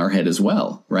narrative in our head as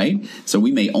well, right? So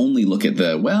we may only look at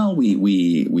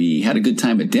we had a good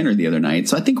time at dinner the other night,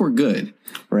 so I think we're good.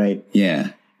 Right.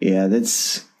 Yeah. Yeah.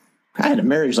 I had a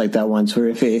marriage like that once where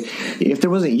if there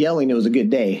wasn't yelling, it was a good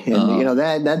day.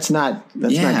 And that's not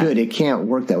good. It can't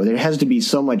work that way. There has to be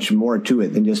so much more to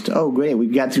it than just, oh, great, we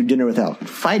got through dinner without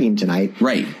fighting tonight.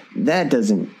 Right.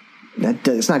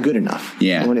 It's not good enough.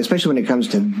 Yeah. Especially when it comes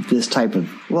to this type of,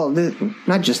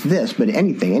 not just this, but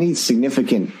any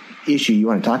significant issue you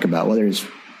want to talk about, whether it's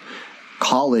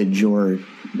college or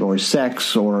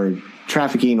sex or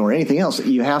trafficking or anything else,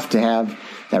 you have to have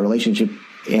that relationship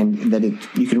and that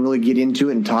you can really get into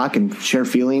it and talk and share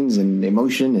feelings and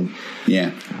emotion. And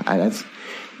that's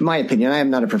my opinion. I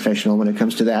am not a professional when it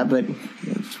comes to that, but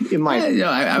in my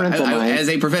parental mind. As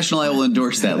a professional, I will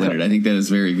endorse that, Leonard. I think that is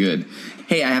very good.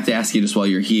 Hey, I have to ask you just while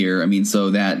you're here. I mean, so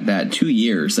that 2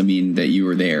 years, I mean, that you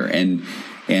were there and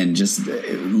just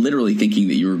literally thinking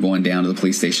that you were going down to the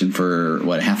police station for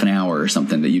half an hour or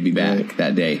something, that you'd be back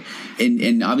that day.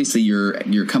 And obviously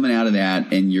you're coming out of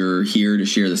that and you're here to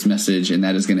share this message, and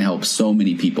that is going to help so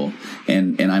many people.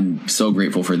 And I'm so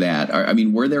grateful for that. I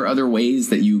mean, were there other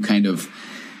ways that you kind of,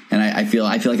 and I feel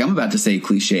like I'm about to say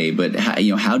cliche, but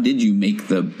how did you make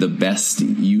the best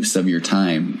use of your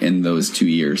time in those 2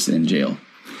 years in jail?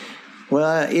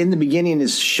 Well, in the beginning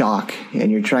is shock, and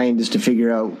you're trying just to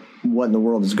figure out what in the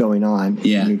world is going on.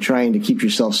 Yeah. And you're trying to keep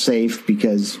yourself safe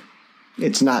because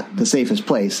it's not the safest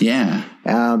place. Yeah.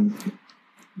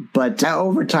 But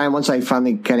over time, once I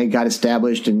finally kind of got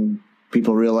established and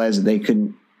people realized that they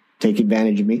couldn't take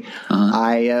advantage of me.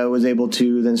 I was able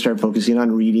to then start focusing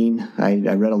on reading. I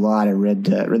read a lot. I read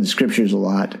the scriptures a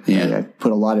lot. Yeah. I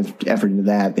put a lot of effort into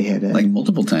that. They had like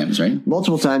multiple times, right?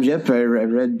 Multiple times. Yep. I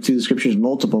read through the scriptures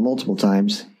multiple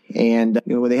times. And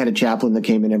they had a chaplain that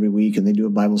came in every week, and they do a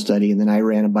Bible study. And then I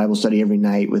ran a Bible study every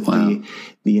night with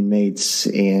the inmates.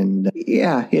 And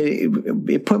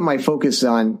it put my focus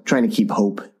on trying to keep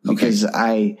hope, because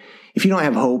if you don't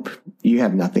have hope, you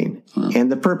have nothing. And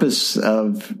the purpose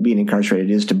of being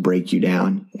incarcerated is to break you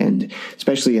down. And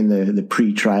especially in the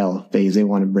pre-trial phase, they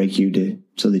want to break you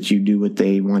so that you do what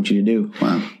they want you to do.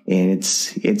 Wow. And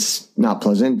it's not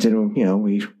pleasant. And,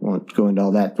 we won't go into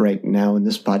all that right now in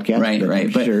this podcast.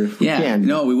 Right. But sure we can.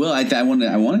 No, we will. I want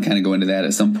to kind of go into that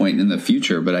at some point in the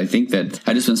future. But I think that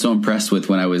I just been so impressed with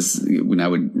when I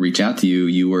would reach out to you,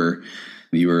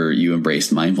 you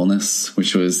embraced mindfulness,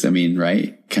 which was,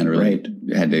 right? Kind of really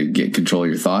had to get control of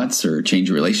your thoughts or change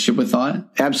your relationship with thought.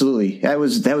 Absolutely. That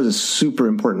was a super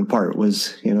important part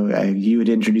was, you had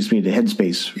introduced me to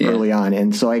Headspace early on.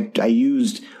 And so I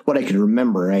used what I could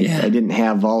remember. I didn't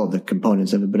have all of the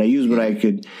components of it, but I used what I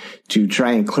could to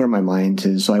try and clear my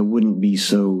mind so I wouldn't be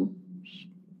so,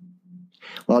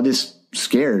 just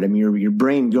scared. Your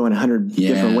brain going 100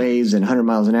 different ways and 100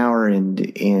 miles an hour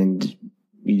and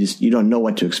you don't know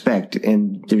what to expect.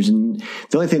 And the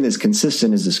only thing that's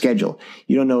consistent is the schedule.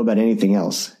 You don't know about anything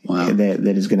else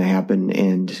that is going to happen.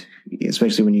 And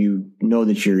especially when you know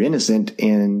that you're innocent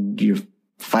and you're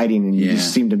fighting and you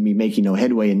just seem to be making no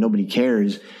headway and nobody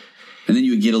cares. And then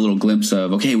you would get a little glimpse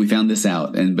of, okay, we found this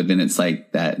out. But then it's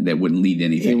like that wouldn't lead to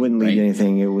anything. It wouldn't lead to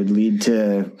anything. It would lead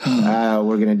to,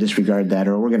 we're going to disregard that,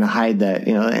 or we're going to hide that.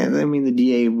 The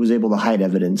DA was able to hide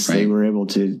evidence. Right. They were able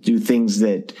to do things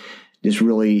that just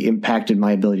really impacted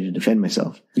my ability to defend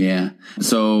myself. Yeah.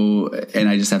 So, and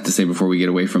I just have to say before we get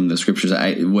away from the scriptures,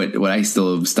 what I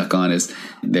still am stuck on is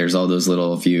there's all those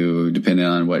little, if you, depending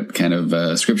on what kind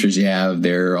of scriptures you have,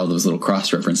 there are all those little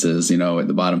cross references, at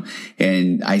the bottom.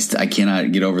 And I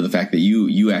cannot get over the fact that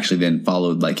you actually then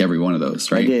followed like every one of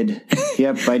those, right? I did.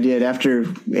 Yep, I did. After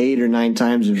 8 or 9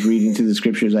 times of reading through the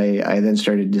scriptures, I then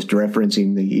started just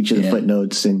referencing each of the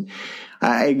footnotes, and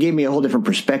it gave me a whole different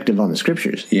perspective on the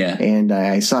scriptures. Yeah. And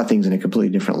I saw things in a completely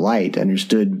different light,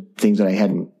 understood things that I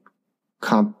hadn't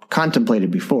contemplated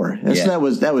before. And so that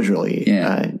was really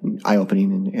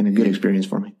eye-opening and a good experience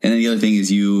for me. And then the other thing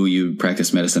is you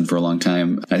practiced medicine for a long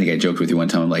time. I think I joked with you one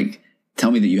time, I'm like,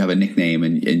 tell me that you have a nickname,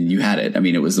 and you had it.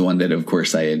 It was the one that, of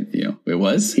course, I had, it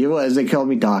was. It was. They called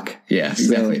me Doc. Yeah,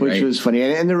 exactly. Which was funny.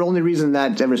 And the only reason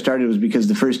that ever started was because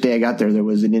the first day I got there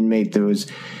was an inmate that was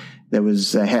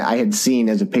I had seen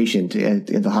as a patient at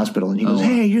the hospital, and he goes,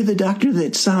 "Hey, you're the doctor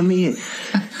that saw me."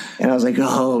 And I was like,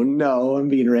 "Oh no, I'm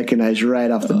being recognized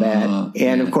right off the bat."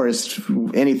 And of course,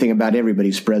 anything about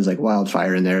everybody spreads like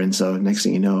wildfire in there. And so next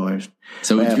thing you know,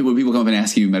 would people come up and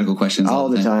ask you medical questions all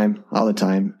the time?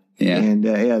 Yeah.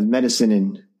 And medicine,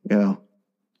 and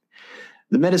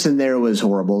the medicine there was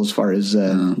horrible as far as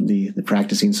the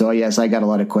practicing. So yes, I got a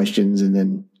lot of questions, and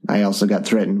then I also got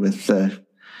threatened with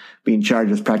being charged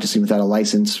with practicing without a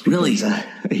license. Because, really?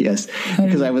 Yes,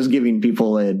 because I was giving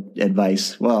people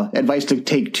advice to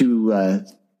take to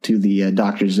the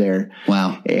doctors there.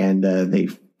 Wow. And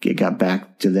it got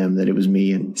back to them that it was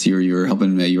me. And so you were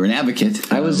helping. You were an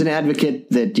advocate. I was an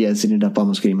advocate that ended up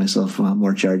almost getting myself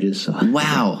more charges. So.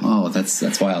 Wow. Oh,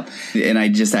 that's wild. And I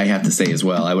have to say as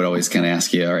well, I would always kind of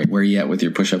ask you, all right, where are you at with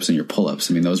your push-ups and your pull-ups?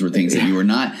 Those were things that you were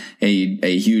not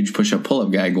a huge push-up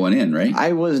pull-up guy going in, right?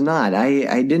 I was not.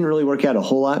 I didn't really work out a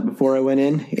whole lot before I went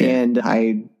in, and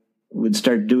I would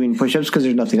start doing push-ups because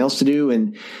there's nothing else to do.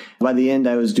 And by the end,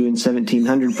 I was doing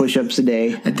 1,700 push-ups a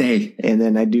day. And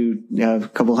then I do a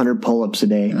couple hundred pull-ups a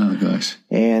day. Oh, gosh.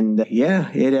 And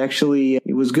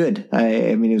it was good.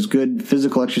 It was good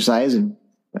physical exercise. And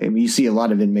you see a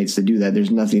lot of inmates that do that.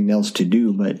 There's nothing else to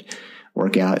do but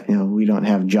work out. We don't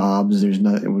have jobs. There's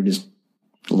nothing. We're just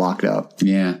locked up.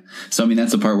 Yeah. So,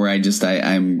 that's the part where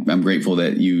I'm grateful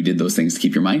that you did those things to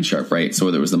keep your mind sharp, right? So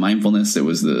whether it was the mindfulness, it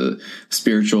was the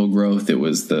spiritual growth, it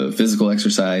was the physical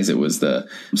exercise, it was the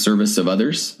service of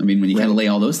others. When you kind of lay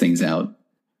all those things out.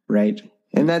 Right.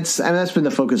 And that's been the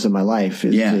focus of my life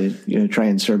is to, try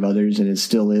and serve others. And it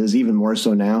still is, even more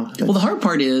so now. Well, the hard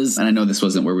part is, and I know this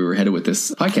wasn't where we were headed with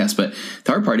this podcast, but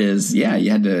the hard part is, you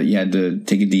had to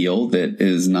take a deal that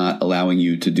is not allowing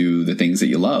you to do the things that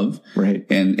you love. Right.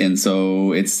 And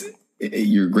so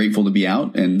you're grateful to be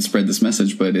out and spread this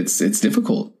message, but it's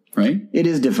difficult. Right? It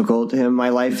is difficult. And my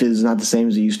life is not the same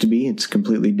as it used to be. It's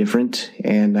completely different.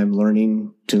 And I'm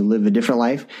learning to live a different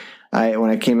life. When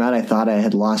I came out, I thought I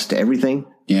had lost everything.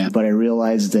 Yeah. But I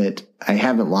realized that I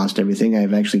haven't lost everything.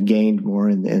 I've actually gained more,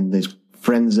 and the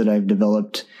friends that I've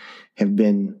developed have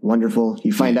been wonderful.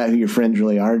 You find out who your friends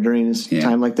really are during this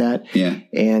time like that. Yeah.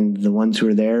 And the ones who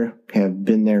are there have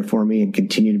been there for me and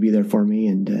continue to be there for me.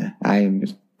 And I am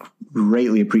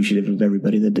greatly appreciative of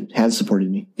everybody that has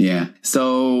supported me. Yeah.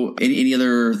 So any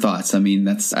other thoughts? I mean,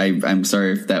 I'm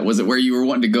sorry if that wasn't where you were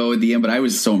wanting to go at the end, but I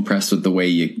was so impressed with the way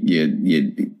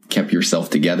you kept yourself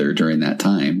together during that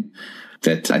time,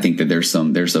 that I think that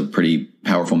there's a pretty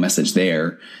powerful message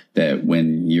there, that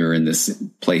when you're in this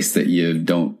place that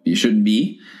you shouldn't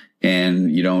be, and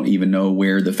you don't even know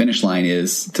where the finish line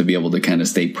is, to be able to kind of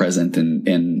stay present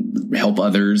and help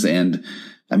others. And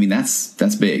I mean, that's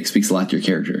big. Speaks a lot to your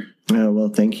character. Oh, well,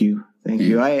 thank you. Thank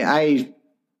you. I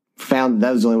found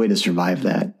that was the only way to survive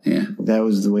that. Yeah. That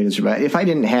was the way to survive. If I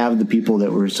didn't have the people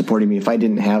that were supporting me, if I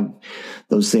didn't have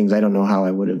those things, I don't know how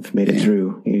I would have made it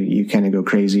through. You kind of go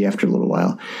crazy after a little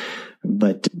while.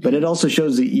 But it also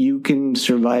shows that you can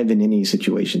survive in any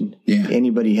situation. Yeah.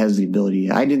 Anybody has the ability.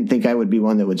 I didn't think I would be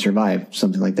one that would survive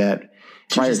something like that.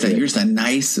 You're just a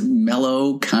nice,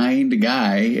 mellow, kind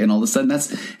guy, and all of a sudden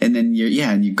and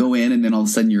you go in, and then all of a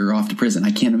sudden you're off to prison.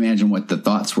 I can't imagine what the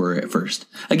thoughts were at first.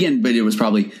 Again, but it was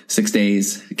probably 6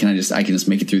 days. I can just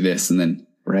make it through this, and then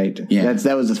right. Yeah,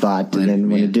 that was the thought, and then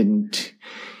when it didn't,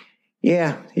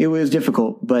 it was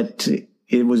difficult, but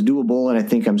it was doable, and I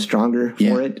think I'm stronger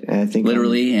for it. And I think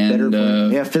literally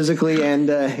and physically and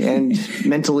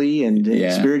mentally and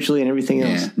spiritually and everything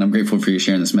else. Yeah, and I'm grateful for you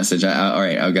sharing this message. All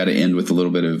right, I've got to end with a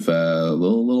little bit of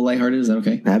little lighthearted. Is that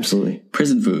okay? Absolutely.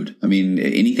 Prison food. I mean,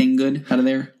 anything good out of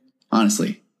there?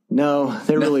 Honestly, no.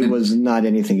 There really was not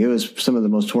anything. It was some of the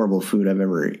most horrible food I've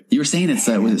ever eaten. You were saying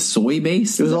was it soy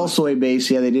based? It was all soy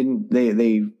based. Yeah,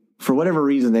 they for whatever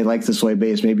reason, they like the soy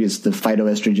base. Maybe it's the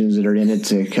phytoestrogens that are in it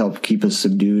to help keep us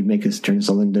subdued, make us turn us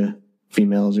all into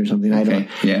females or something. Okay.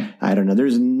 I don't know.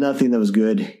 There's nothing that was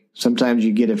good. Sometimes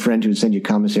you get a friend who would send you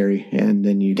commissary, and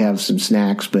then you'd have some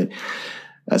snacks. But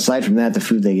aside from that, the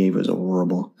food they gave was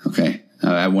horrible. Okay.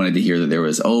 I wanted to hear that there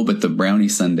was, but the brownie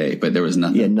sundae, but there was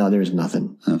nothing. Yeah, no, there was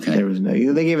nothing. Okay. There was no.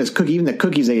 They gave us cookies. Even the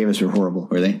cookies they gave us were horrible.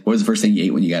 Were they? What was the first thing you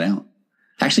ate when you got out?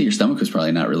 Actually, your stomach was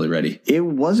probably not really ready. It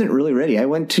wasn't really ready. I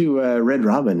went to Red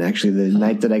Robin, actually, the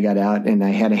night that I got out, and I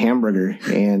had a hamburger.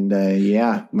 And,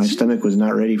 my stomach was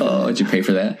not ready for that. Did you pay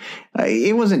for that?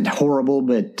 It wasn't horrible,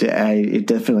 but it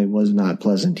definitely was not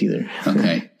pleasant either.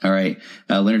 Okay. All right.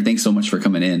 Leonard, thanks so much for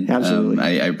coming in. Absolutely.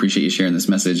 I appreciate you sharing this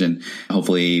message. And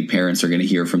hopefully parents are going to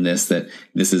hear from this, that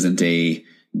this isn't a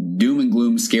doom and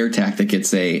gloom scare tactic. It's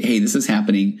hey, this is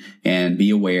happening, and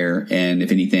be aware. And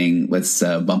if anything, let's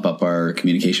bump up our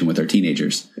communication with our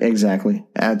teenagers. Exactly.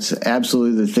 That's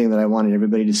absolutely the thing that I wanted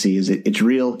everybody to see, is it's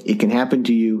real. It can happen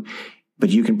to you, but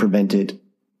you can prevent it.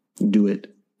 Do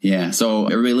it. Yeah. So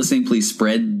everybody listening, please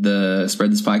spread this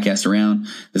podcast around.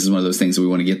 This is one of those things that we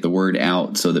want to get the word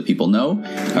out so that people know.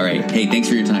 All right. Hey, thanks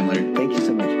for your time, Leonard. Thank you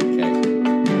so much.